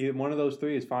pick either one of those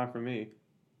 3 is fine for me.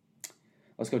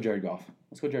 Let's go Jared Goff.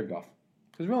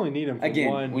 Because we only need him for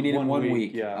Again, we need him 1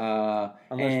 week. Yeah.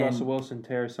 Unless Russell Wilson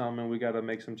tears something, we got to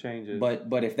make some changes.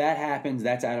 But if that happens,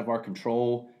 that's out of our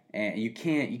control, and you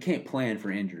can't plan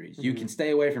for injuries. You can stay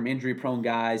away from injury prone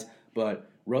guys, but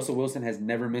Russell Wilson has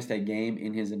never missed a game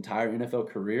in his entire NFL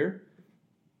career.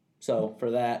 So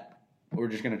for that, we're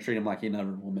just going to treat him like he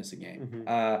never will miss a game.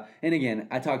 And again,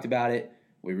 I talked about it.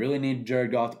 We really need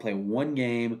Jared Goff to play 1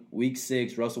 game, week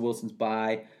 6. Russell Wilson's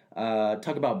bye.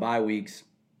 Talk about bye weeks.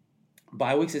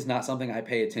 Bye weeks is not something I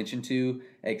pay attention to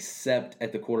except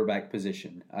at the quarterback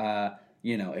position.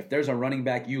 If there's a running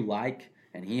back you like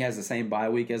and he has the same bye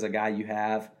week as a guy you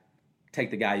have, take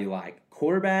the guy you like.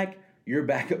 Quarterback, your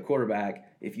backup quarterback,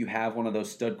 if you have one of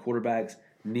those stud quarterbacks,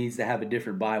 needs to have a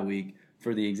different bye week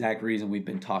for the exact reason we've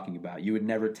been talking about. You would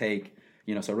never take,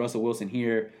 so Russell Wilson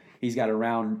here, he's got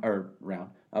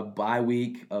a bye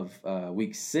week of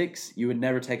week 6. You would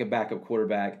never take a backup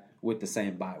quarterback with the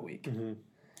same bye week. Mm-hmm.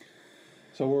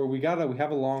 So we have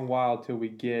a long while till we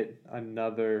get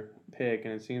another pick,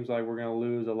 and it seems like we're gonna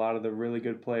lose a lot of the really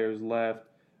good players left.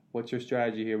 What's your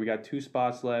strategy here? We got 2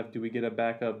 spots left. Do we get a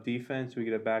backup defense? Do we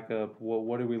get a backup?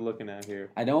 What are we looking at here?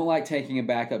 I don't like taking a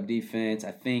backup defense.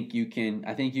 I think you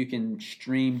can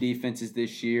stream defenses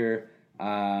this year. We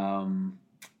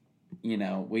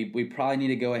probably need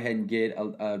to go ahead and get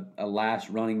a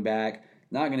last running back.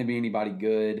 Not going to be anybody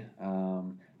good.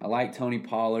 I like Tony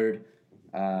Pollard.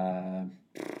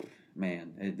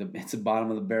 It's the bottom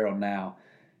of the barrel now.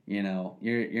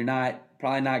 You're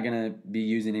probably not going to be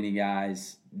using any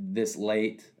guys this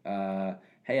late.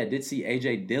 Hey, I did see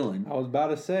A.J. Dillon. I was about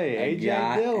to say, A.J.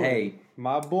 Dillon. Hey,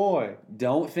 my boy.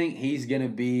 Don't think he's going to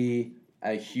be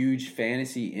a huge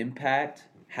fantasy impact.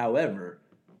 However,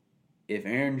 if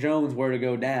Aaron Jones were to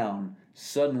go down,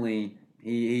 suddenly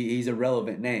he's a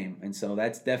relevant name. And so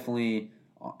that's definitely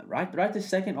right this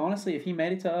second, honestly, if he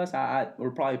made it to us,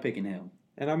 we're probably picking him.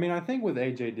 And I think with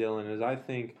A.J. Dillon is I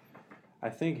think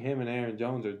him and Aaron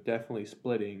Jones are definitely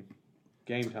splitting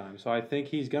game time. So I think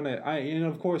he's going to – and,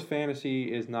 of course,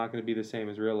 fantasy is not going to be the same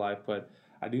as real life, but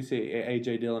I do see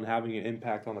A.J. Dillon having an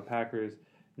impact on the Packers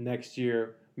next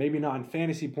year. Maybe not in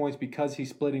fantasy points because he's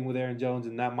splitting with Aaron Jones,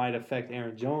 and that might affect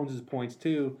Aaron Jones' points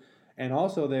too. And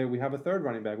also we have a third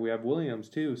running back. We have Williams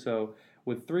too. So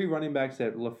with 3 running backs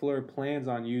that LaFleur plans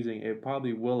on using, it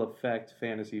probably will affect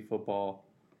fantasy football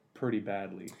pretty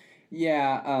badly.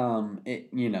 Yeah,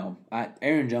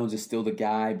 Aaron Jones is still the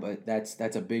guy, but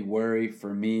that's a big worry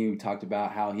for me. We talked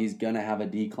about how he's going to have a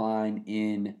decline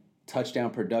in touchdown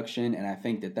production, and I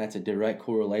think that's a direct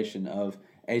correlation of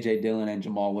A.J. Dillon and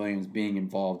Jamal Williams being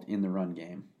involved in the run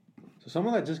game. So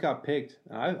someone that just got picked,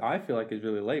 and I feel like is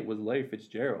really late, was Larry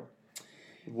Fitzgerald.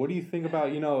 What do you think about,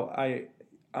 I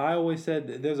always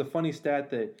said there's a funny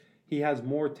stat that he has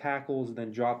more tackles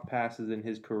than dropped passes in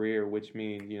his career, which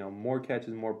means, more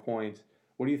catches, more points.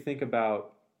 What do you think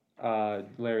about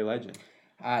Larry Legend?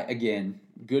 Again,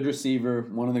 good receiver,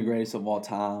 one of the greatest of all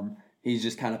time. He's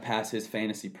just kind of past his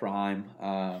fantasy prime.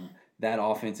 That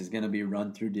offense is going to be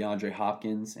run through DeAndre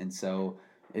Hopkins. And so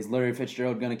is Larry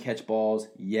Fitzgerald going to catch balls?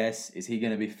 Yes. Is he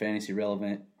going to be fantasy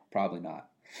relevant? Probably not.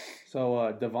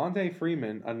 So Devontae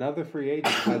Freeman, another free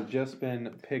agent, has just been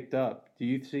picked up. Do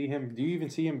you even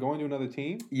see him going to another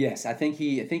team? Yes, I think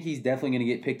he's definitely going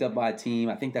to get picked up by a team.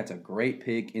 I think that's a great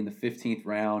pick in the 15th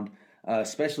round,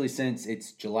 especially since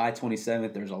it's July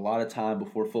 27th. There's a lot of time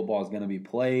before football is going to be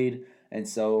played, and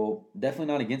so definitely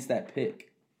not against that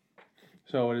pick.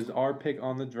 So it is our pick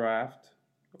on the draft.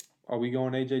 Are we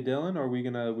going A.J. Dillon, or are we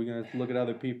gonna look at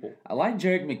other people? I like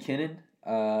Jerick McKinnon,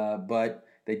 but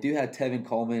they do have Tevin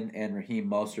Coleman and Raheem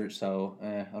Mostert, so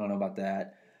I don't know about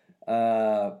that.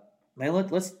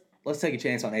 Let's take a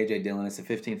chance on A.J. Dillon. It's the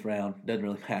 15th round. Doesn't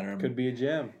really matter. Could be a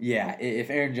gem. Yeah, if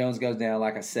Aaron Jones goes down,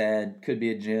 like I said, could be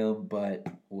a gem, but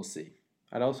we'll see.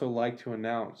 I'd also like to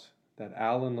announce that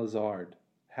Allen Lazard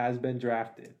has been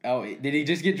drafted. Oh, did he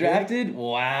just get drafted?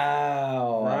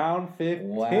 Wow. Round 15.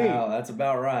 Wow, that's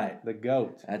about right. The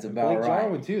GOAT. That's about right.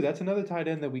 Jarwin, too. That's another tight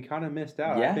end that we kind of missed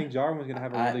out. Yeah. I think Jarwin's going to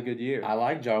have a really good year. I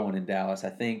like Jarwin in Dallas. I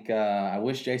think I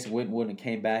wish Jason Witten wouldn't have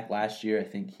came back last year. I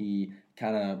think he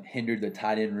kind of hindered the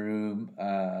tight end room,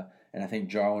 and I think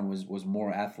Jarwin was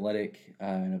more athletic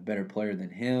and a better player than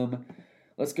him.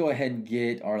 Let's go ahead and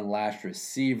get our last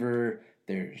receiver.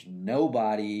 There's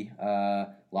nobody. A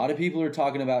lot of people are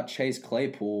talking about Chase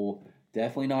Claypool.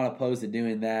 Definitely not opposed to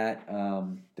doing that.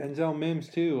 Denzel Mims,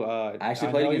 too. I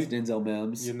actually played against Denzel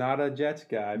Mims. You're not a Jets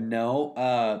guy.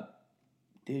 No.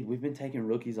 Dude, we've been taking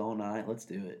rookies all night. Let's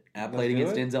do it. I played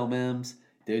against Denzel Mims.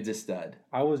 Dude's a stud.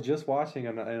 I was just watching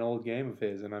an old game of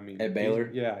his, and at Baylor?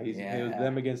 It was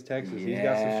them against Texas. Yeah. He's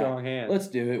got some strong hands. Let's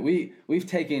do it. We've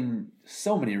taken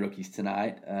so many rookies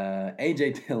tonight.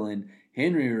 A.J. Dillon,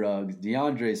 Henry Ruggs,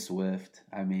 DeAndre Swift.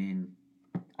 I mean,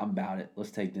 I'm about it.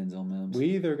 Let's take Denzel Mims.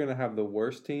 We either going to have the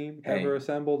worst team ever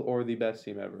assembled or the best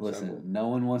team ever assembled. Listen, no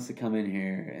one wants to come in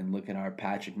here and look at our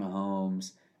Patrick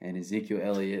Mahomes and Ezekiel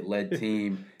Elliott-led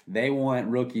team. They want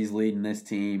rookies leading this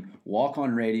team. Walk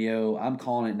on radio. I'm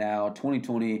calling it now.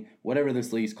 2020, whatever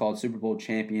this league's called, Super Bowl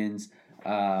champions.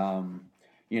 We're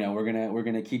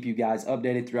gonna keep you guys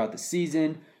updated throughout the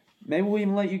season. Maybe we'll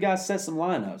even let you guys set some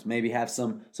lineups. Maybe have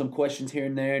some questions here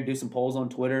and there. Do some polls on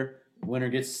Twitter. Winner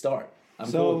gets to start.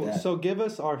 I'm cool with that. So give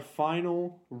us our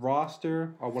final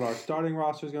roster, or what our starting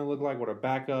roster is going to look like, what our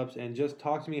backups, and just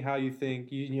talk to me how you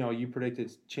think, you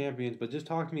predicted champions, but just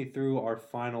talk to me through our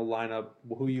final lineup,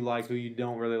 who you like, who you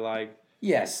don't really like.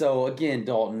 Yeah, so again,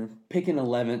 Dalton, picking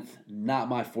 11th, not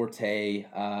my forte.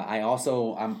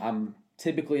 I'm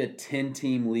typically a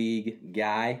 10-team league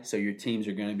guy, so your teams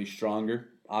are going to be stronger.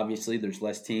 Obviously, there's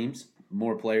less teams.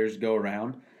 more players go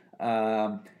around.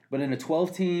 But in a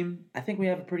 12 team, I think we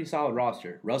have a pretty solid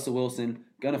roster. Russell Wilson,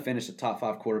 going to finish a top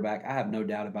 5 quarterback. I have no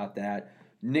doubt about that.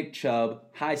 Nick Chubb,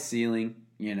 high ceiling.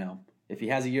 If he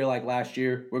has a year like last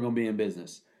year, we're going to be in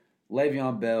business.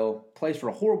 Le'Veon Bell plays for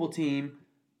a horrible team,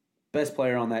 best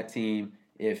player on that team.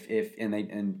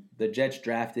 And the Jets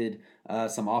drafted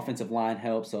some offensive line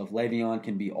help, so if Le'Veon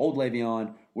can be old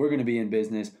Le'Veon, we're going to be in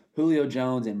business. Julio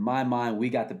Jones, in my mind, we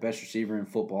got the best receiver in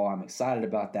football. I'm excited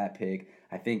about that pick.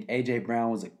 I think A.J.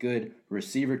 Brown was a good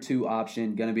receiver 2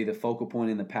 option, going to be the focal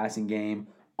point in the passing game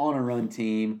on a run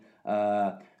team.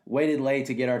 Waited late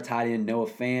to get our tight end, Noah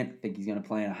Fant. I think he's going to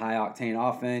play in a high-octane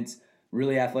offense.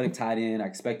 Really athletic tight end. I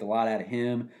expect a lot out of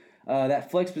him.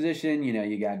 That flex position,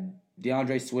 you got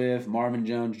DeAndre Swift, Marvin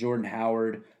Jones, Jordan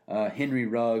Howard, Henry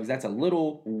Ruggs. That's a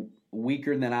little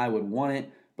weaker than I would want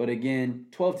it. But again,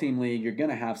 12-team league, you're going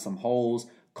to have some holes.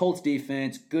 Colts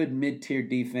defense, good mid-tier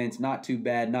defense, not too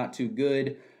bad, not too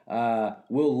good.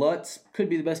 Will Lutz could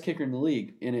be the best kicker in the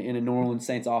league in a New Orleans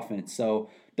Saints offense. So,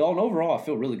 Dalton, overall, I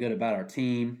feel really good about our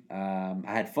team. I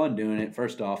had fun doing it.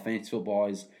 First off, fantasy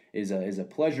football is a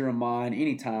pleasure of mine.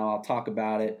 Anytime I'll talk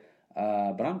about it.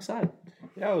 But I'm excited.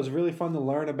 Yeah, it was really fun to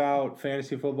learn about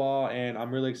fantasy football, and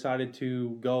I'm really excited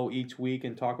to go each week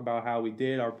and talk about how we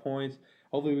did, our points.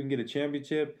 Hopefully we can get a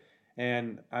championship.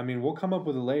 And, we'll come up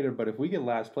with it later, but if we get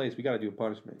last place, we got to do a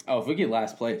punishment. Oh, if we get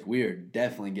last place, we are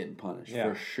definitely getting punished,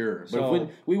 for sure. But So, if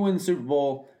we win the Super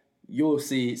Bowl, you'll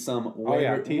see some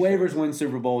waivers win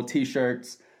Super Bowl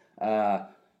T-shirts.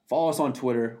 Follow us on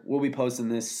Twitter. We'll be posting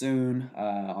this soon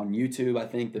on YouTube. I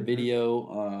think the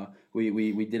video.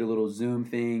 We did a little Zoom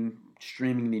thing,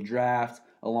 streaming the draft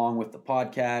along with the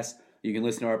podcast. You can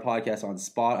listen to our podcast on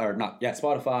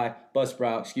Spotify,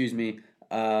 Buzzsprout. Excuse me.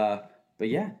 But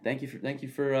yeah, thank you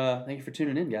for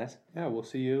tuning in, guys. Yeah, we'll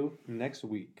see you next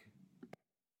week.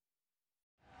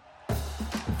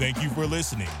 Thank you for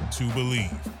listening to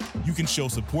Believe. You can show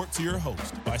support to your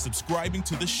host by subscribing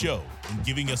to the show and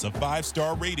giving us a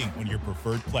 5-star rating on your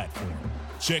preferred platform.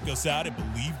 Check us out at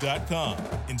Believe.com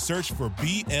and search for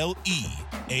BLEAV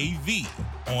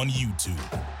on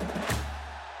YouTube.